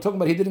 And here we're talking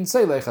about he didn't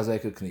say le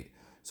chazeku kni.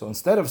 So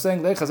instead of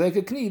saying le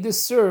chazeku kni,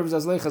 this serves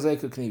as le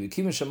chazeku kni.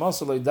 V'kim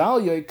shemaso le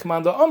dalyo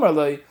commando omar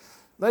le.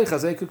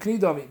 Because the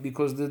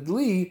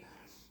dli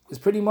is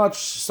pretty much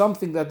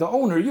something that the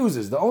owner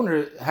uses. The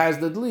owner has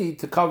the dli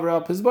to cover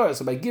up his bar.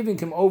 So by giving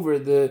him over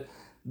the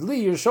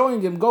dli, you're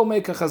showing him, go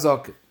make a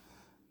chazak.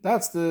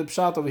 That's the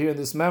pshat over here in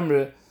this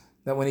memra,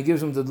 that when he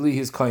gives him the dli,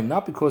 he's kind.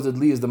 Not because the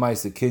dli is the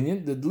ma'aseh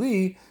kinyan. The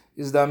dli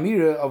is the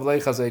amira of lei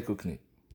chazeku kni.